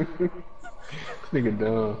 Nigga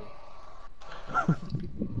dumb.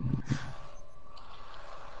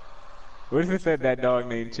 What if it said that dog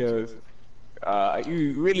named Chubbs?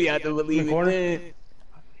 You really have to believe it, man.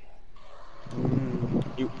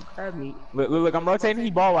 Look, I'm rotating.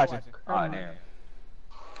 He ball watching. Oh damn.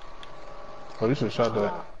 Oh, you should shot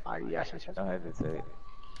that. Yeah, I should shot Don't hesitate.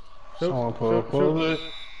 Someone pull it.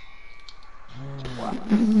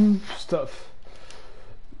 Stuff.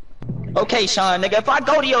 Okay, Sean, nigga, if I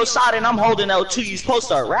go to your side and I'm holding L2, you supposed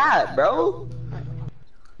to rap, bro.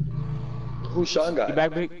 Who Sean got? You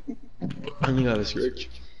back, big? You got a script.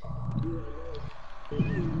 Oh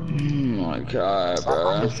my god,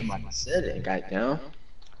 bro. Somebody said it, goddamn.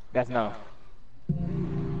 That's no.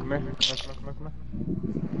 Come here. Come here.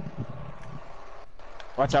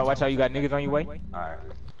 Watch out, you got niggas on your way? Alright.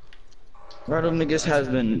 Bro, them niggas has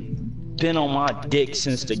been on my dick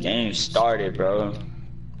since the game started, bro.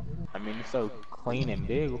 I mean, it's so clean and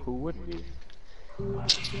big, who wouldn't be?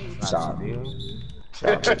 Stop.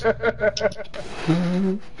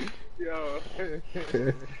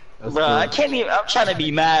 Bro, I can't even, I'm trying to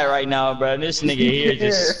be mad right now, bro. This nigga here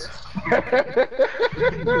just...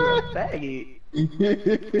 Faggot.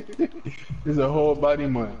 It's a whole body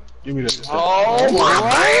month. Give me that. Oh my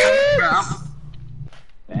god!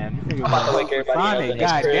 Damn, this nigga I'm about to wake everybody up in this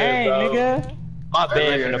god crib, dang, bro. nigga. My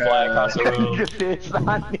bed finna fly across the room.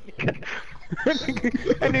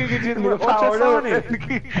 That nigga just went ultrasonic.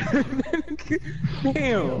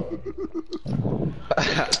 Damn.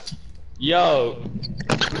 Yo.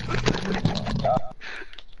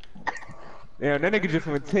 Damn, that nigga just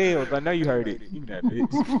went tails. I know you heard it. You that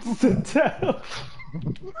bitch. Tails.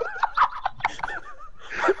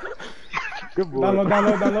 Good boy.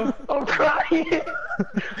 Down low. I'm crying.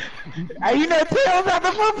 Hey, you know tails out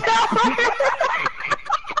the propeller.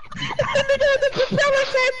 That nigga had the propeller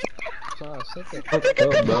set. Shut the fuck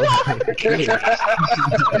up, bro.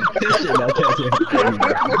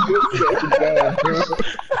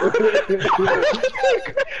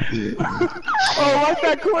 Oh, watch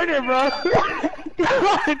that corner, bro.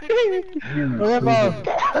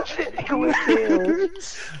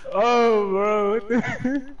 Oh, bro.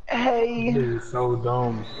 Hey. It's so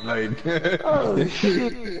dumb. Like. Oh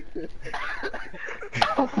shit.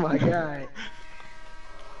 Oh my god.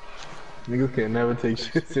 Niggas can never take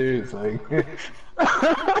shit serious. Like.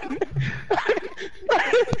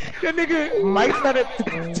 That nigga Mike started.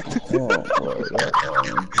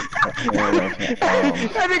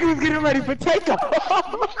 That nigga was getting ready for takeoff.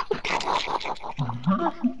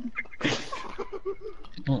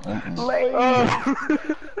 Oh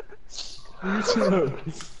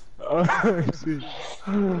shit.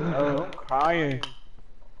 Oh, I'm crying.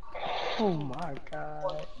 Oh my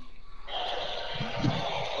god.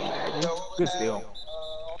 Good steal.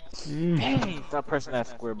 Dang, stop pressing that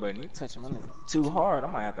square button. You touching my nigga too hard. I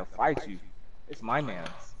might have to fight you. It's my man's.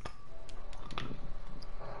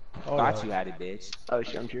 Thought you had it, bitch. Oh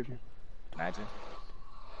shit, I'm tripping. Imagine.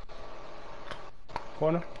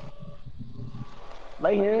 Corner.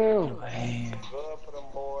 Lay him. Man.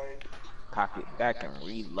 Cock it back and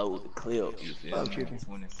reload the clip. You feel I'm me? tripping.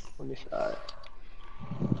 When it's On this side.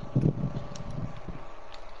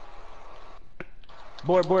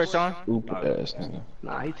 board, Sean. Stupid ass nigga.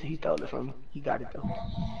 Nah, he stole it from me. He got it though.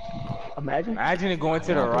 Imagine. Imagine it going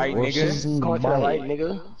to the right, nigga. Going to the right,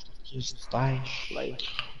 nigga. Just flash. Like.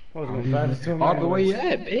 I was going fast too, All man. the way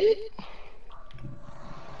at, bitch.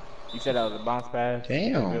 You said that was a bounce pass?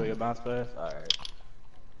 Damn. Really a bounce pass? Alright.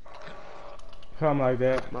 Something like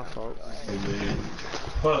that. My fault.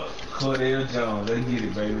 Fuck Cordell Jones. Let's get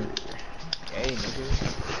it, baby. Hey,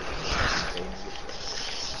 nigga.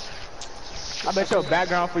 I bet your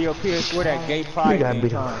background for your PS4 that gay pride. You gotta be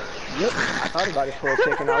Yep. I thought about it for a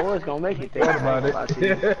second. I was gonna make it there. Thought about it. I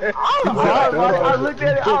looked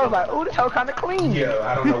at it. I was like, ooh, this hoe kind of clean. Yeah,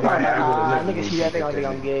 I don't know why. Nigga see that, they gonna think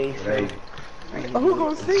I'm gay. Oh, who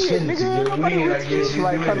gonna see it, nigga? Nobody would see it.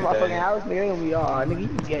 Like, come to my fucking house, nigga, they gonna be, nigga, you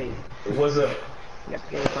gay. What's up? You got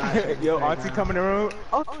the gay pride. Yo, auntie come in the room.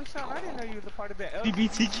 Oh, Sean, I didn't know you was a part of the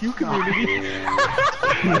LGBTQ community.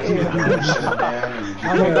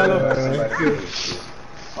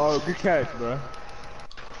 Oh, good catch, bro.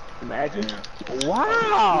 Imagine.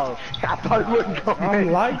 Wow! I thought it wouldn't go.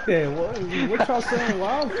 I'm like that. What y'all saying?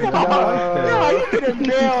 Wow, for? I'm No, like that. you get him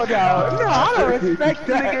nailed out. No, I don't respect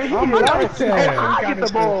that. I'm like that. I get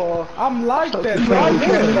the ball. I'm like that.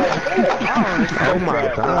 Oh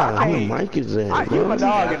my god, who mic is that, You my bro?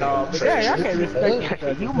 dog and all, but dang, I can't respect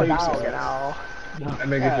you. You my dog and all. That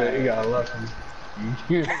nigga said he got lucky.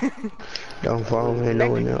 Don't follow me, no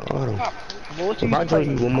one there, auto. What If I tell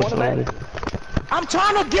you one more time, I'm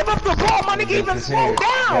trying to give up the ball, my nigga even slow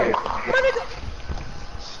down. My nigga.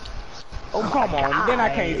 Oh, come on. Then I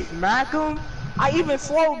can't smack him. I even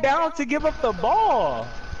slowed down to give up the ball.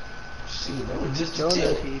 Shit, that was just showing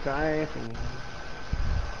us he crying for me.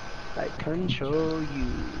 Like, control you.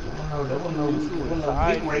 No, there was no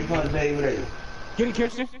big break on David. Get it,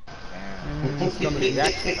 Kirsten. There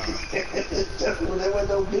was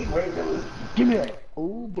no big break. Give me that.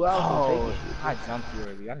 Ooh, boy, Oh, I jumped too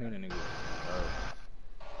early. I knew the nigga.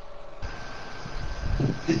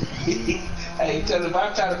 Hey, tell him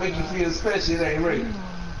I'm trying to make you feel special, it ain't right.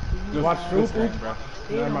 You watch Troop, bro?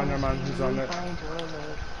 Never mind. He's on that.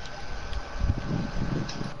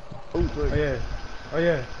 Oh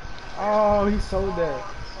yeah. Oh, he sold that.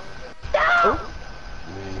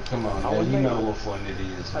 Man, come on, man. You know what fun it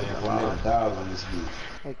is, man. For me, a dog on this beat.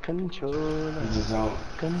 Hey, control. You just don't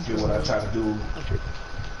get what I try to do.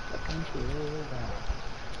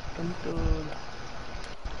 Control.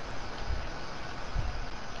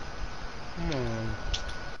 Come on.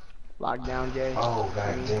 Lock down, Jay. Oh,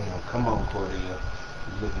 goddamn. Come on, Cordelia.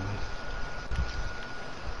 You look at me.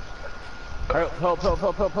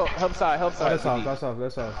 Help side. That's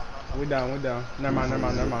off. We down. Never mind.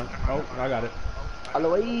 Oh, I got it.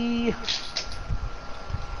 Aloy.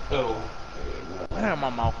 Oh. Damn, my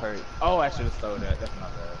mouth hurt. Oh, I should have stole that. That's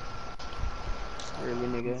not bad. Really,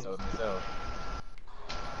 nigga. Stole myself.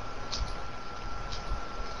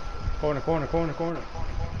 Corner.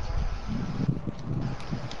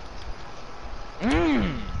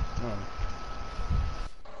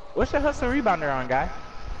 What's your hustle rebounder on, guy?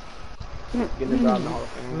 Get the job in the Hall of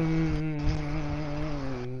Fame.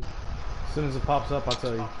 As soon as it pops up, I'll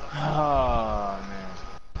tell you. Oh, man.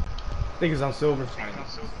 I think it's on silver.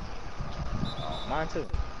 Oh, mine too.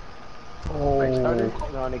 Like starter?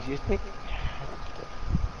 Non-existent?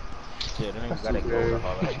 Yeah, then niggas gotta go to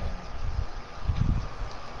Hall of Fame.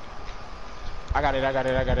 I got it.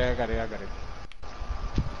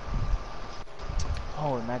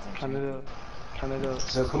 Oh, imagine. Canada.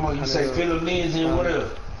 So come on, you say Philip Lindsay and what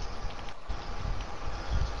else?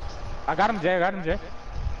 I got him, Jay.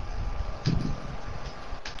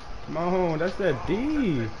 Come on, that's that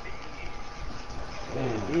D.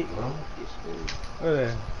 Damn, bro.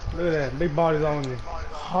 Look at that. Big bodies on me.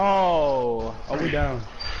 Oh. Oh, we down.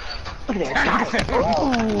 Look at that.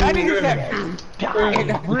 That nigga said, in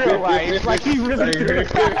real life, like he really did it.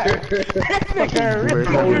 That nigga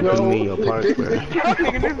Bro, really you ripping me apart, bro. I'm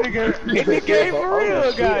thinking this nigga in the game for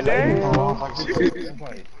real, goddamn.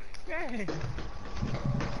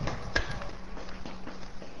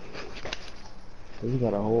 You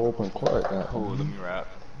got a whole open court now. Oh, let me rap.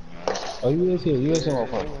 Oh, you is here. You is on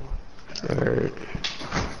front. Alright.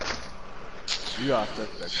 You got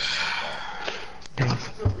suspect.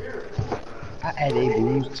 I added a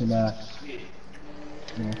boost to my.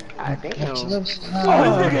 I think Oh, this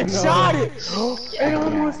nigga shot it! It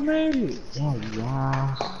almost made it! Oh,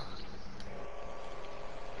 yeah.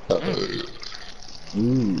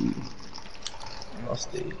 Ooh.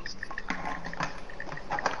 Lost it.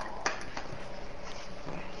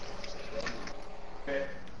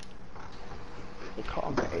 They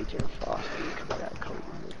call me Agent Frosty because I got code in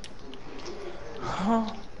it. Huh?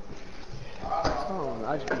 Oh,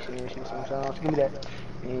 I just be saying shit sometimes. Give me that.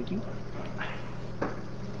 Thank you.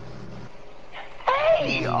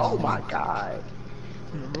 Hey! Oh my god.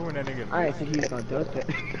 Remember when that nigga... I didn't think he was gonna dunk that.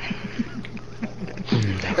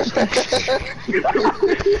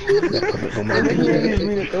 And then he didn't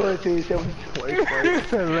mean to throw it to himself. It's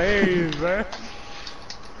hilarious, bro.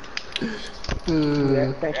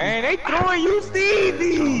 Hey, they throwing you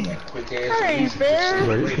Stevie! That ain't fair!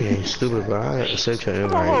 Bro, this ain't stupid, bro. I accept your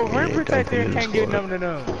Come on, invite. rim protector can't get none of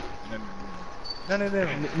them. None of them.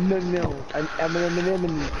 No. I'm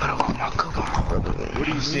What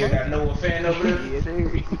do you say? Got no fan over there? Yes, sir.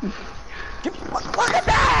 Look at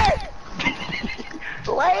that!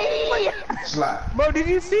 Play! Slide. Bro, did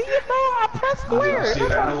you see it, bro? I pressed square. see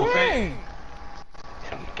That's that what no I'm saying.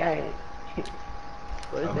 Okay.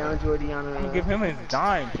 Put it down, Jordiana. I'm gonna give him his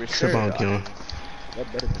dime for It's sure. about killing.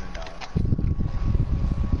 That better than a dime.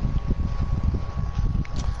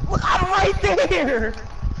 Look, I'm right there!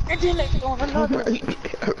 And then they throw another. You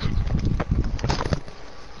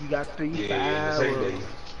got three Yeah, same day.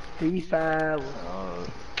 fouls. 3 fouls.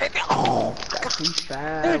 Got 3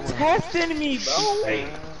 They're fouls. testing me, bro. Hey, I'm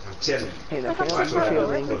telling you. Hey, Watch that's what happens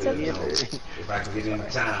what before this, if I can get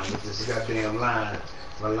into town with this goddamn line,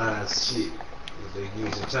 my line's shit. If they give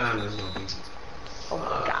me some time, it's gonna be. Oh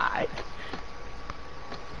my god.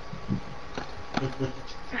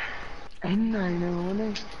 And I know when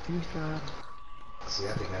I do stop. See,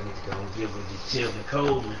 I think I need to go and give with the Tilden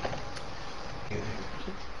Coleman.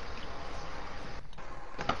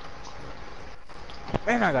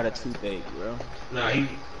 Man, I got a toothache, bro. Nah, he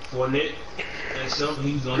Fournette and something.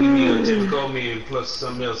 He was gonna give me a Tilden Coleman plus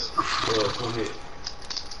something else for Fournette.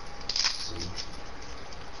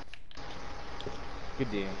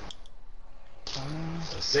 Good deal.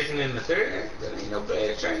 A second and the third, that ain't no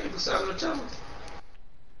bad training for Solomon Thomas.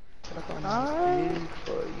 I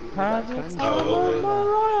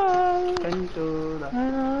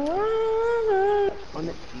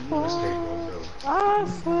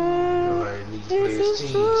swear this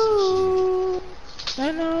is true.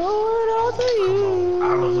 And I owe it all to you.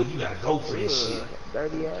 Oliver, you gotta go for this shit.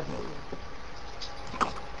 Dirty ass.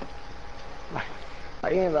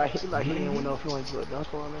 Like he didn't win no feeling good. That's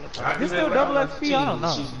what I mean. This still double XP? I don't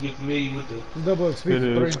know. Get familiar with the Double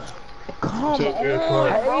XP 3. Come on,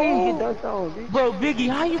 Hey, that's all, bro, Biggie,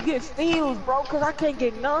 how you get steals, bro? Cause I can't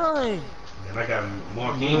get none. And I got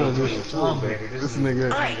Marquinhos playing fullback. This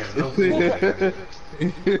nigga. I ain't got no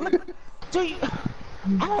Dude,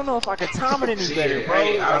 I don't know if I can time it any better, bro.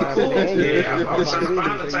 Hey, I was trying to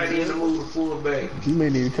find the tight end to move the fullback. You may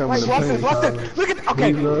need to come Wait, in the watch paint. this, watch this. Look at,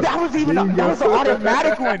 okay, that was an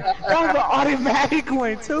automatic one. That was an automatic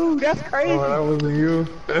one, too. That's crazy. Oh, that wasn't you.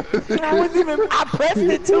 I pressed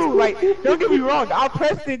it, too. Like, don't get me wrong, I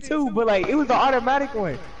pressed it, too, but, like, it was an automatic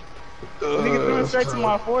one. Nigga threw it straight to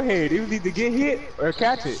my forehead. It was either get hit or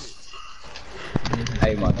catch it.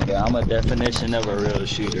 Hey, my nigga, I'm a definition of a real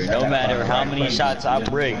shooter. No matter how many shots I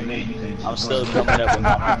break, I'm still coming up with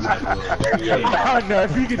my I don't know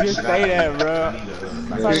if you could just say that, bro.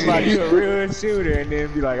 Talk about you a real shooter and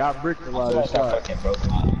then be like, I bricked a lot of shots.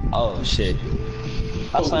 Oh, shit.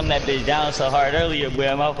 I slammed that bitch down so hard earlier,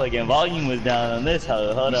 boy, my fucking volume was down on this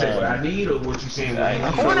hoe. Hold on. You say what I need or what you saying?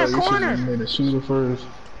 Corner. You should have made a shooter first.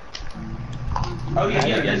 Oh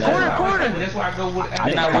yeah. Corner. That's why I go with.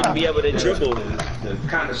 Then I wouldn't be able to dribble. The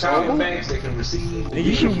kind of solid backs that can receive.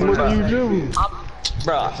 You should more than you dribble.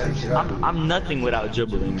 Bro, I'm nothing without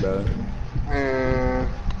dribbling, bro.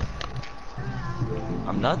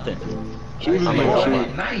 I'm nothing.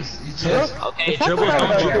 Nice. Okay, dribble.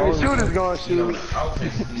 Shooter's gonna shoot.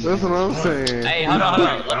 That's what I'm saying. Hey, hold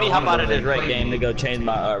on. Let me hop out of this right game to go change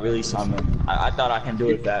my release on me. I thought I can do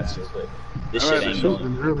it faster, but this shit ain't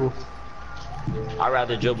going. I'd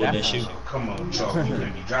rather dribble than shoot. Come on, Charles. You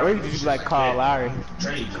gonna be Or dropping. you just like Kyle Lowry.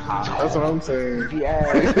 That's what I'm saying.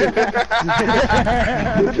 Yeah.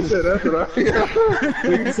 Nigga said that's what I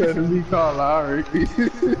Nigga said to be Kyle Lowry.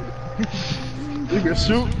 You can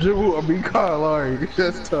shoot, dribble, or be Kyle Lowry.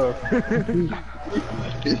 That's tough.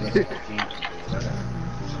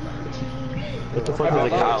 What the fuck is a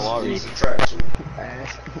Kyle Lowry?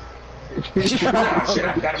 That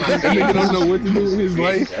nigga don't know what to do in his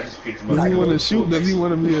life. Does he want to shoot? Does he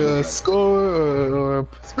want to be a scorer or a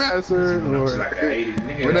passer or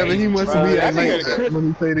whatever he wants to be at night when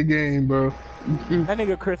he play the game, bro? That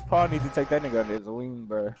nigga Chris Paul needs to take that nigga under his wing,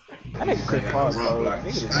 bro. That nigga Chris Paul, bro. That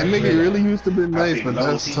nigga really used to be nice, but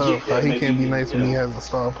that's tough. How he can't be nice when he has a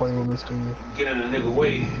star playing on his team. Get in the nigga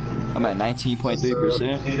way. I'm at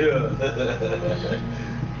 19.3%. Yeah.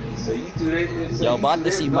 So you do that. Y'all about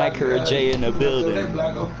to see Mike or Jay in the building.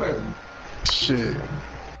 Shit.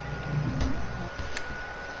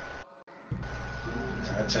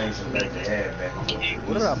 I changed them back to halfback.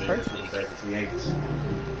 What about Percy? Back to free agents.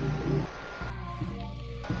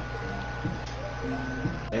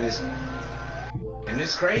 And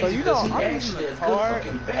it's crazy. So you know, he I'm actually using a a good card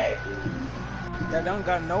fucking back. that don't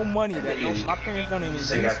got no money, that my parents don't even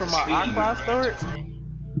use for my iCloud storage.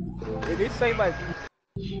 It did say like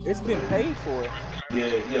it's been paid for.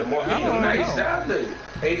 Yeah, more nice down there.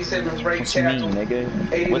 87 break What you mean,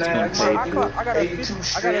 nigga? What's been paid for? I got a 50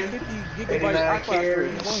 gigabyte iCloud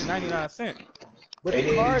storage. It's only 99 cents. But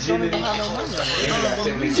the card don't even have no money on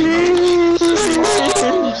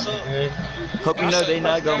it. Hope you know they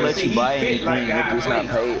not gonna let you buy anything if it's not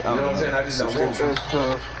paid. You know what I'm saying? I just don't want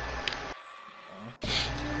to.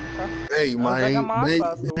 Hey, man,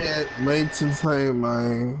 mate, to say,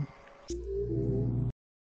 man.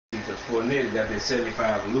 Because Fournette got that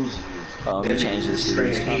 75 losing. Let me change this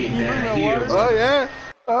Straight series. ahead down here. Oh yeah.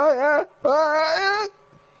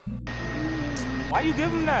 Why you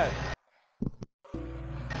give him that?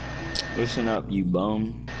 Listen up, you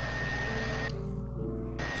bum.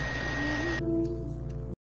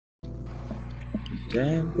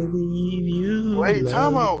 Can't believe you. Wait,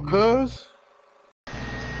 time out, cuz.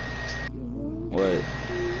 What?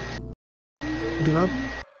 Did I?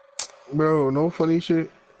 Bro, no funny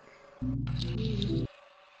shit.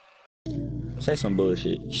 Say some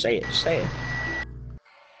bullshit. Say it. Say it.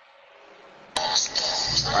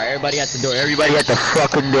 Alright, everybody at the door. Everybody at the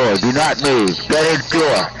fucking door. Do not move. Go to the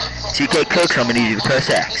door. TK Cooks, I'm gonna need you to press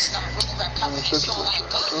X.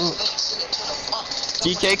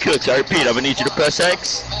 TK Cooks, I repeat, I'm gonna need you to press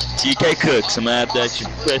X. TK Cooks, I'm gonna have to ask you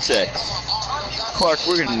to press X. Clark,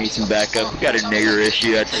 we're gonna need some backup. We got a nigger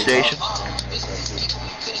issue at the station.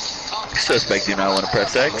 Suspect do not want to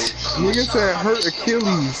press X. Nigga said hurt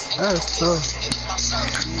Achilles. That's tough.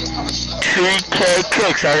 TK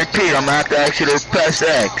Cooks, I repeat, I'm gonna have to ask you to press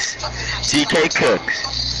X. TK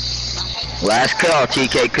Cooks. Last call,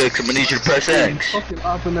 TK Cooks, I'm gonna need you to press X. Fucking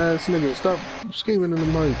oppin' ass nigga, stop screaming in the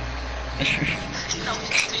mic.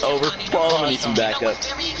 Over. Paul, I'm gonna need some backup.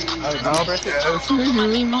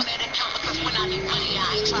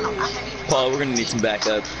 Paul, we're gonna need some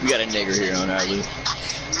backup. We got a nigger here on our loop.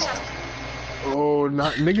 Oh,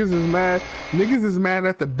 not niggas is mad. Niggas is mad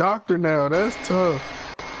at the doctor now. That's tough.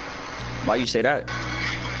 Why you say that?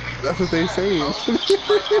 That's what they saying.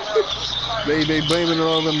 they blaming it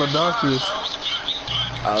all on the doctors.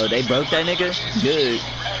 Oh, they broke that nigga? Good.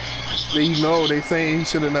 They saying he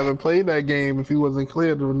should have never played that game if he wasn't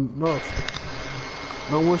cleared enough.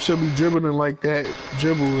 No one should be dribbling like that,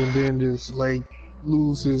 dribble and then just like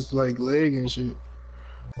lose his like leg and shit.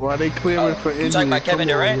 Why they clearing for injury? You talking about Kevin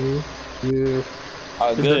Durant? Yeah.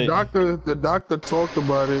 Oh, good. The doctor talked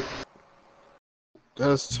about it.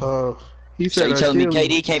 That's tough. He said, so you telling me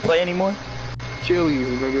KD can't play anymore? Achilles,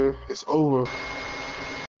 nigga, it's over.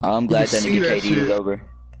 I'm glad that nigga KD is over.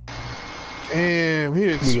 Damn, he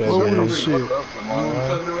exploded shit.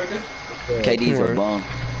 KD's a bum.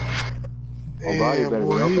 Damn,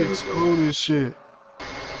 boy, he exploded shit.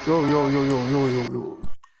 Yo.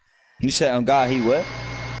 You said on God, he what?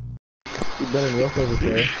 He better than your favorite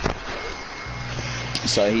player.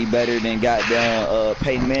 So he better than goddamn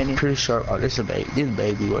Peyton Manning? Pretty sure. Oh, this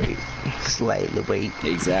baby weight. Slightly weight.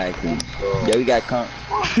 Exactly. Yeah, we got I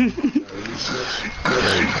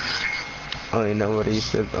don't even know what he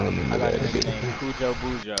said on the Cujo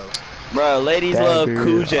Bujo. Bro, ladies love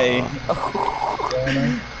Cujo.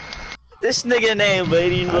 This nigga name,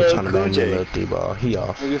 ladies love Cujo. Ball. He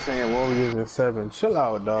off. Nigga saying Warriors in 7. Chill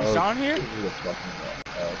out, dog. Is Sean here?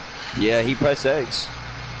 Yeah, he pressed X.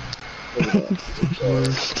 I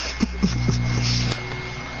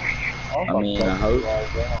mean, I hope.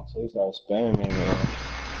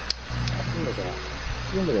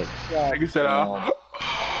 Nigga said, I hope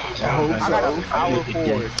so. I got a power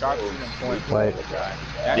forward, sharp shooting point. Wait.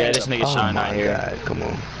 Yeah, this nigga Sean out here. God, come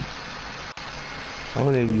on. I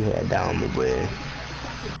wonder if you had down the way.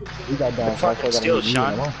 You got down. Still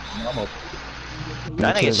Sean.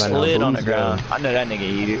 That nigga slid on the ground. I know that nigga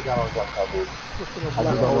heated.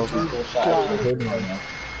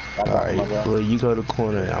 Alright, well you go to the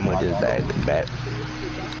corner, I'm gonna just back.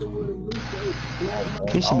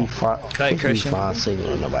 He should be fine. He should be fine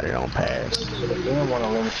signaling nobody don't pass.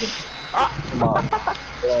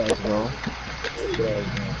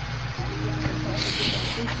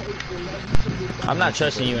 I'm not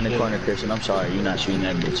trusting you in the corner, Christian. I'm sorry. You're not shooting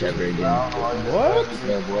that bitch ever again. What?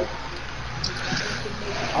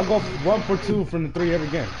 I'll go 1 for 2 from the 3 every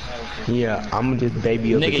game. Yeah, I'm gonna just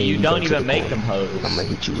baby up. Nigga, you don't even make them hoes. I'm gonna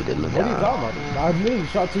hit you with it. What are you talking about? I literally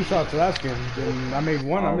shot 2 shots last game. And I made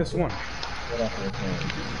 1, I missed 1.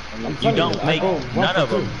 You don't make none of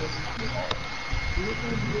them.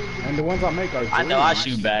 And the ones I make are I know I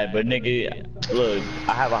shoot bad, but nigga, look,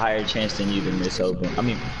 I have a higher chance than you than this open. I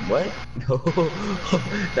mean, what?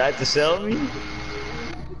 That to sell me?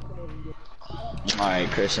 Alright,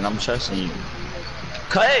 Christian, I'm trusting you.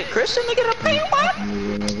 Hey, Christian, nigga, the pay what?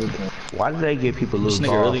 Why do they give people This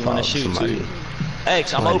little nigga really want to shoot too.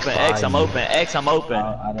 X, I'm open. X, I'm open. X, I'm open. You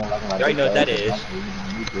already know what that is.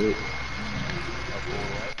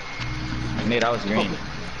 Nigga, that was green.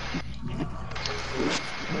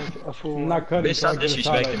 I'm not cutting. Bitch, stop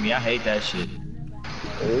disrespecting me. I hate that shit.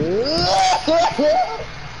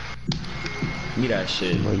 Give me that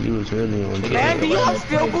shit. Well, you was really on drugs. Man, do you have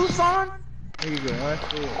steel boots on?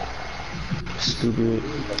 Stupid.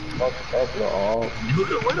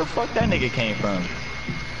 Where the fuck that nigga came from?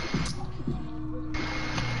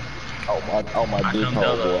 Oh my big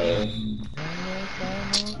hole boy.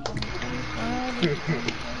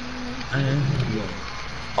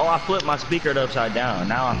 Oh, I flipped my speaker upside down.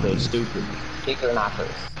 Now I feel stupid. Speaker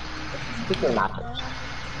knockers. Speaker knockers.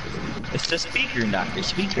 It's the speaker knocker.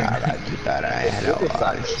 Speaker. God, you thought I had a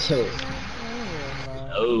lot.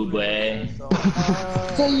 Oh boy.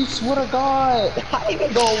 Say you swear to God. I ain't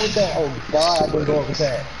been going with that. Oh God, I've been going with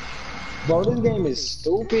that. Bro, this game is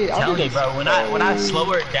stupid. Tell me, bro. When I slow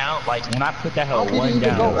it down, like when I put that hell one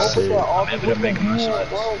down, I'm able to make my shots.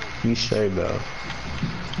 You straight, bro.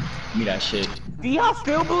 Give me that shit. Do y'all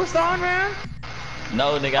still boost on, man?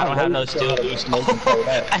 No, nigga, I don't have no steel boost. I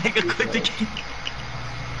nigga quit the game.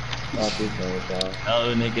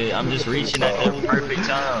 Oh, nigga, I'm just reaching at the perfect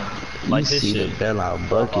time. Like this shit. The bailout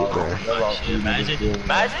bucket, bro. Imagine.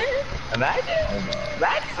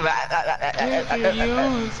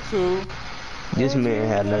 This man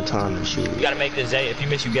had no time to shoot. You gotta make this A. If you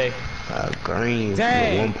miss, you gay. Green.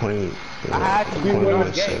 Dang. 1 point. I had to be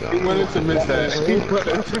one gay. He wanted to miss that.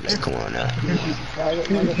 Come on now.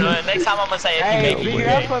 No, next time I'm gonna say if you make it, you that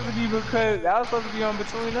gay. was supposed to be because that was supposed to be on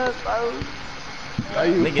between us, bro.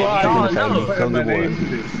 Nigga, you don't know. Come to board.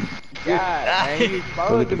 God, man, you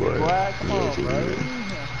exposed to me, boy. Come on, bro.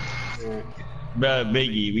 Bruh,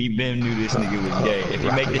 Biggie, we been knew this nigga was gay. If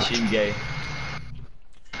you make this shit, you gay.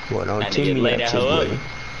 What, don't That tell nigga me lay that that hoe up. boy.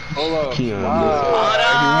 Hold up. Keon,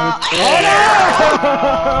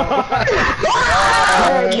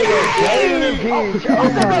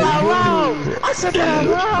 I said that out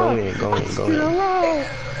loud. Go in.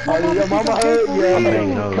 Oh, your mama heard you. I'm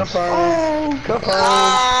banging those.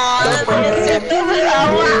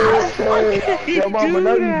 Your mama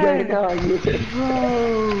know you gay now.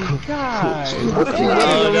 God.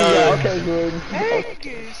 Okay, good.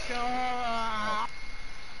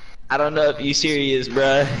 I don't know if you serious,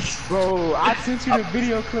 bruh. Bro, I sent you the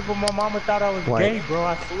video clip of my mama thought I was gay, bro.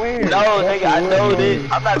 I swear. No, nigga, I know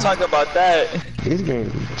that. I'm not talking about that. This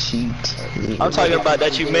game cheat. I'm talking about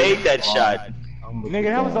that you made that shot. Nigga,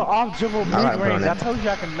 that was an off dribble mid-range. I told you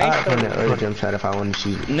I can make I those. run that other jump shot if I want to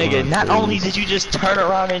shoot. Nigga, not only did you just turn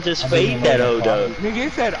around and just fade that though. Nigga,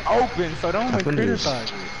 it said open, so don't even criticize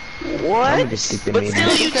it. What? But still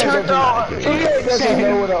you turned on. He doesn't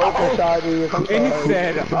know what an open shot is. It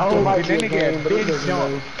said open, then nigga big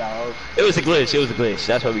jump. It was a glitch.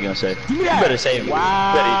 That's what we gonna say. You better say it.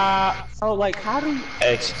 Wow. So like, how do you?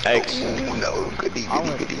 X. No, goody.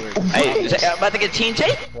 Hey, I'm about to get team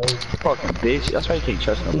tape? Fucking bitch. That's why you can't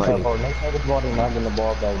trust nobody. Bro,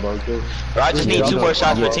 I just need 2 more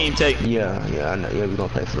shots for team tape. Yeah, I know. Yeah, we gonna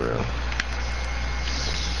play for real.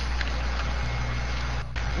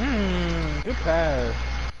 Good pass.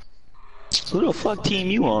 Who the fuck team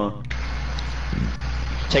you on?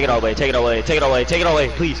 Take it all away, please.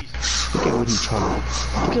 Look at what he's trying to.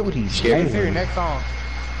 Look at what he's Hey doing. Siri, next song.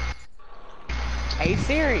 Hey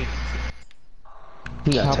Siri.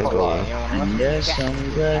 He gotta take over. Yes,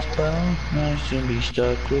 I'm glad, but I should be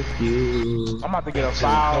stuck with you. I'm about to get a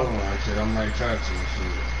foul. I'm like trying to.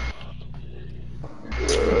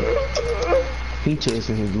 He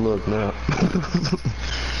chasing his look now.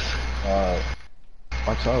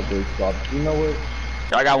 Watch out, big club. You know what?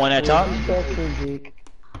 I got one at top. Oh,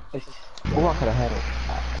 I could've had it.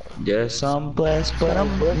 Yes, I'm blessed, but I'm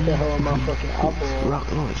Bless the hell my fucking apple.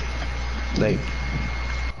 Rock launch. Like,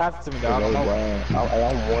 Pass it to me, dog. I'm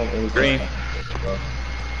one green.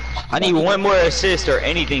 I need 1 more assist or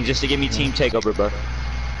anything just to give me team takeover, bro. I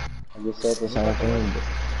just said the same thing.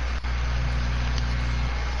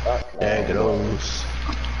 there goes.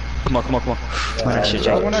 Come on. Run that shit,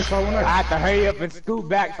 Jay. I have to hurry up and scoot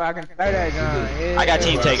back so I can throw that gun. Yeah. I got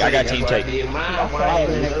team take. Alright,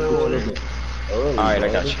 Alright, I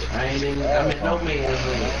got you. I ain't no man.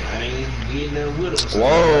 I ain't getting there with him.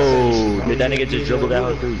 Whoa! Did that nigga just dribble that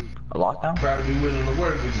whole through? A lockdown? Proud to be willing to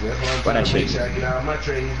work with you. That's why I'm Run trying that to make shit. sure I get out of my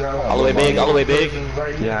trades, dog. All the way big.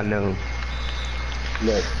 Yeah, I know.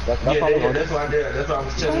 Look, that's Yeah, that's why I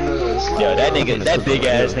was telling Yo, that big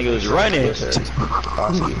ass nigga was running.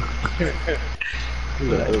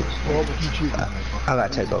 I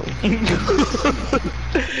gotta take over.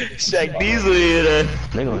 Shaq Diesel here.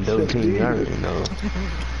 They gonna double team me, I already know.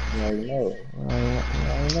 I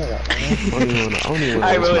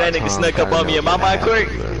remember that nigga snuck up on me in my mind quick.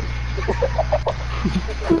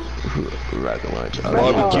 Rocket launch.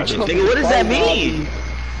 Barbecue chicken. Nigga, what does that mean?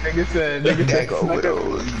 Nigga said, Take over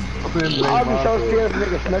those. I'll be so scared if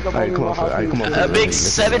nigga snuck up on me. Come on. A big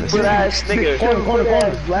 7-foot ass nigga. Corner,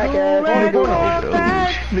 black ass. Corner.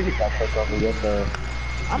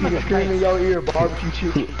 I'm gonna scream in your ear, barbecue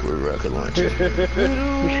chicken. We're rocket launcher.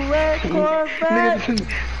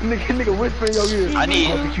 Nigga whisper in your ear. I need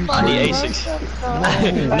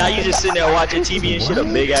A6. Now you just sitting there watching TV and shit, a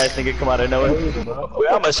big ass nigga come out of nowhere.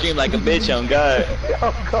 Well, I'ma scream like a bitch on God.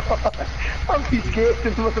 Oh god. I'm be scared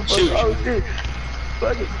this motherfucker. Shoot. Oh shit.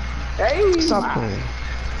 Fuck it. Hey! Stop playing.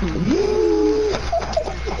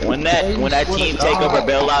 When that team takeover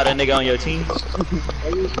bail out a nigga on your team.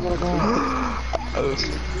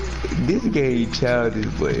 This game childish,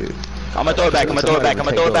 but I'ma throw it back. I'ma throw it back.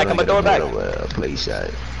 I'ma throw it back. I'ma throw it back. Play shot.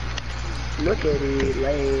 Look at it,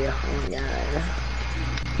 lay. Oh my god.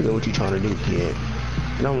 You know what you trying to do, kid.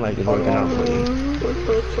 I don't like it working out for you.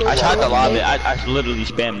 I tried to lob it. I literally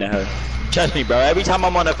spammed at her. Trust me, bro. Every time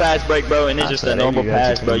I'm on a fast break, bro, and it's just a normal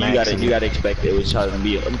pass, bro, you gotta expect it was trying to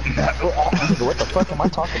be. What the fuck am I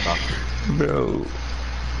talking about? Bro.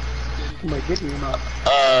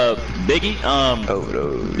 Biggie,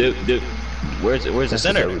 dude, where's the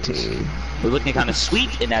center? We're looking kind of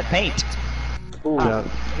sweet in that paint. Ooh, look at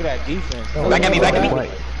that defense. Back at me.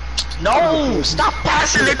 No, stop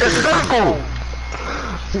passing it to circle.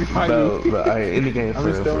 Bro, in the game for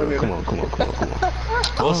real. Come on.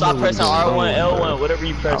 Well, stop pressing R1, L1, whatever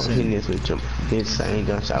you press. I'm hitting this with this same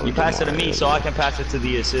gunshot. You pass it to me so I can pass it to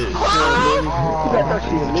the assist.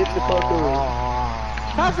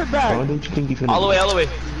 Pass it back. All the way.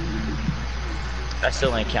 That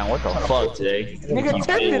still ain't count. What the fuck today? Nigga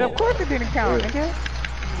tipped it. Of course it didn't count, nigga.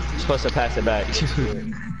 You're supposed to pass it back.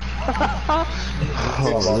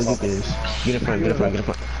 Oh, look at this. Get in front.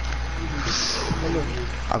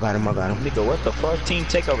 I got him. Nigga, what the fuck? Team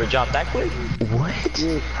takeover dropped that quick? What?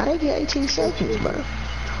 How they get 18 seconds, bro?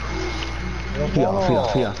 He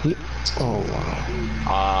off. Oh,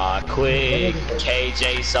 wow. Quick.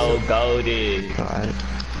 KJ so goated. Alright.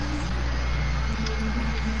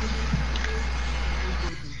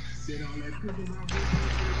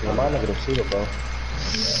 I'm not gonna shoot it, bro.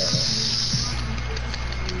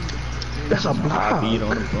 That's a block. Beat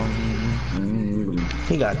on the phone.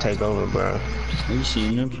 He gotta take over, bro. You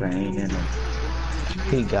seen him playing.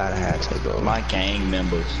 He gotta have to take over. My gang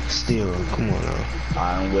members. Still, come on now.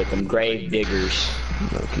 I'm with them grave diggers.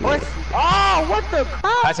 What? Oh, what the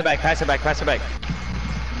crap? Pass it back.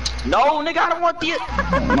 No, nigga, I don't want the.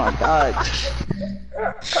 Oh my god.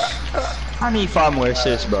 I need 5 more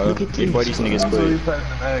assists, bro. Before these niggas quit.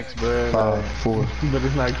 5, 4. But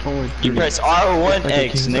it's like 4. You press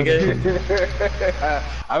R1X, nigga.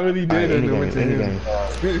 I really did it.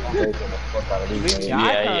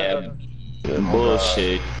 Yeah.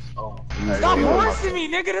 Bullshit. Stop forcing me,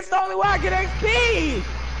 nigga. That's the only way I get XP.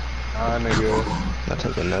 Nah, nigga. I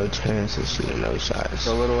took a no chances, shooting no shots.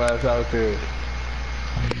 Your little ass out there.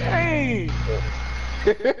 Hey.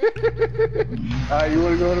 You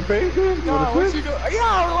wanna go in the paint? No, what you doing? Yeah, I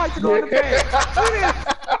would like to go in the paint.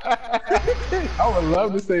 I would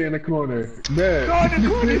love to stay in the corner. Man. Go in the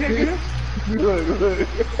corner, nigga. Look.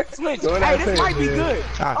 Switch. Hey, this might be good.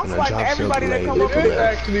 I'm swiping everybody that come up It's here.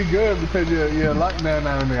 actually good because you're locked down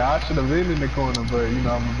there. I should have been in the corner, but you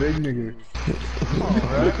know I'm a big nigga.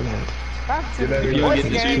 You don't get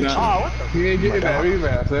this rebound. Oh, what the? He ain't getting that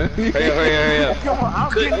rebound, son. Hurry up. Come on, I'm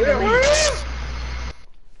getting the rebound.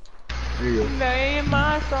 There you go. Name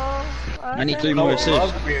my song. I need 3 more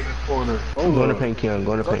assists. Be in this corner. Go in the paint, Keon.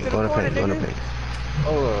 Go in the paint.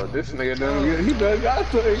 Oh, this nigga done good. He done got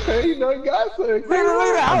something. He done got something. Look,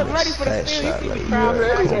 I was ready for the steal. You see me crowd.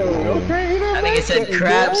 Okay, he done I think it said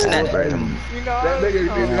crab snap. You know, that nigga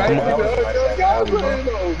done got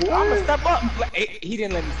something. I'ma step up. He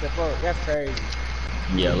didn't let me step up. That's crazy.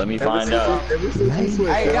 Yeah, let me find out.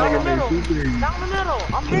 Hey, down the middle.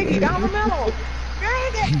 I'm Biggie. Down the middle.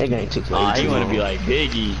 That game took He wanna be like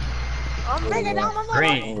Biggie. I'm Biggie down the middle.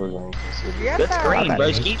 Green. Yes, Good sir. screen,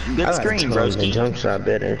 broski. Good screen, broski. Jump shot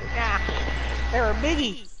better. Nah, they were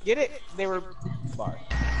Biggie. Get it? They were far. Okay.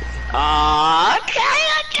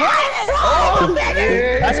 Oh,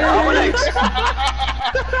 that's R1X.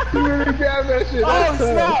 You really grabbed that shit. Oh,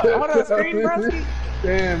 snap. Hold on, screen, broski.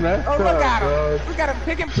 Damn, that's Oh, look at bro. him. We got him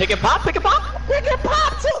pick and Pick and pop. too.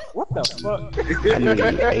 What the fuck? I need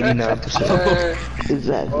 89%.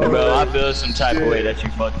 Exactly. Bro, I feel some type of way that you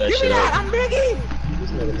fucked that Give me shit that. up. I'm Biggie.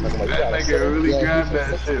 That nigga really grabbed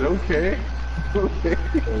that shit. Okay.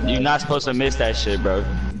 You're not supposed to miss that shit, bro.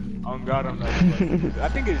 Oh God, I'm not. I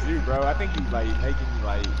think it's you, bro. I think you like making me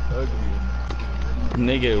like ugly.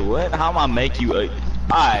 Nigga, what? How am I make you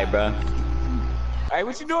Alright, bro. Hey,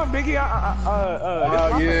 what you doing, Biggie? Yeah.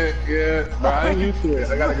 Bro, I ain't used to it.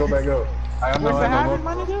 I gotta go back up. What's happening,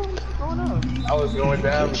 my nigga? What's going on? I was going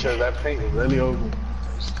down because that paint was really over.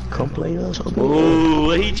 Come play us. Ooh,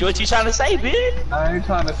 what you trying to say, bitch? I ain't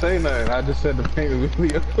trying to say nothing. I just said the paint was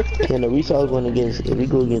really over. Can we start going against? If we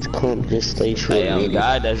go against Clump, just stay true. Hey, oh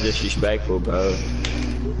God, that's disrespectful, bro.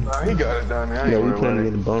 Nah, he got it done. Yeah, we can't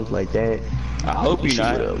get bumped like that. I hope you're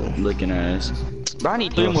not looking ass. Bro, I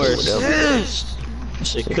need 3 more assists.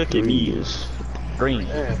 Shit cooking me. Green.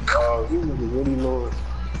 Man, you nigga really low.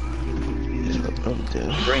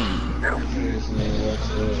 Green.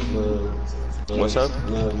 What's up?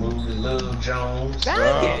 Lil Jones.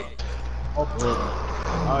 Dang it!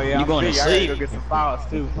 Oh yeah, You going to I gotta sleep? go get some files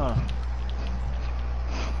too, huh?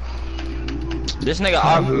 This nigga,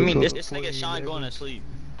 this nigga Sean going to sleep.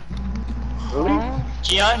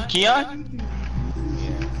 Keon? Keon?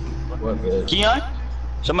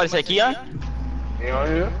 Somebody say Keon? You on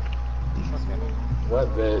here? What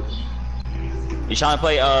bitch? You trying to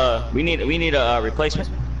play? We need a replacement.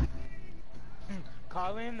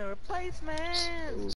 Call in the replacement.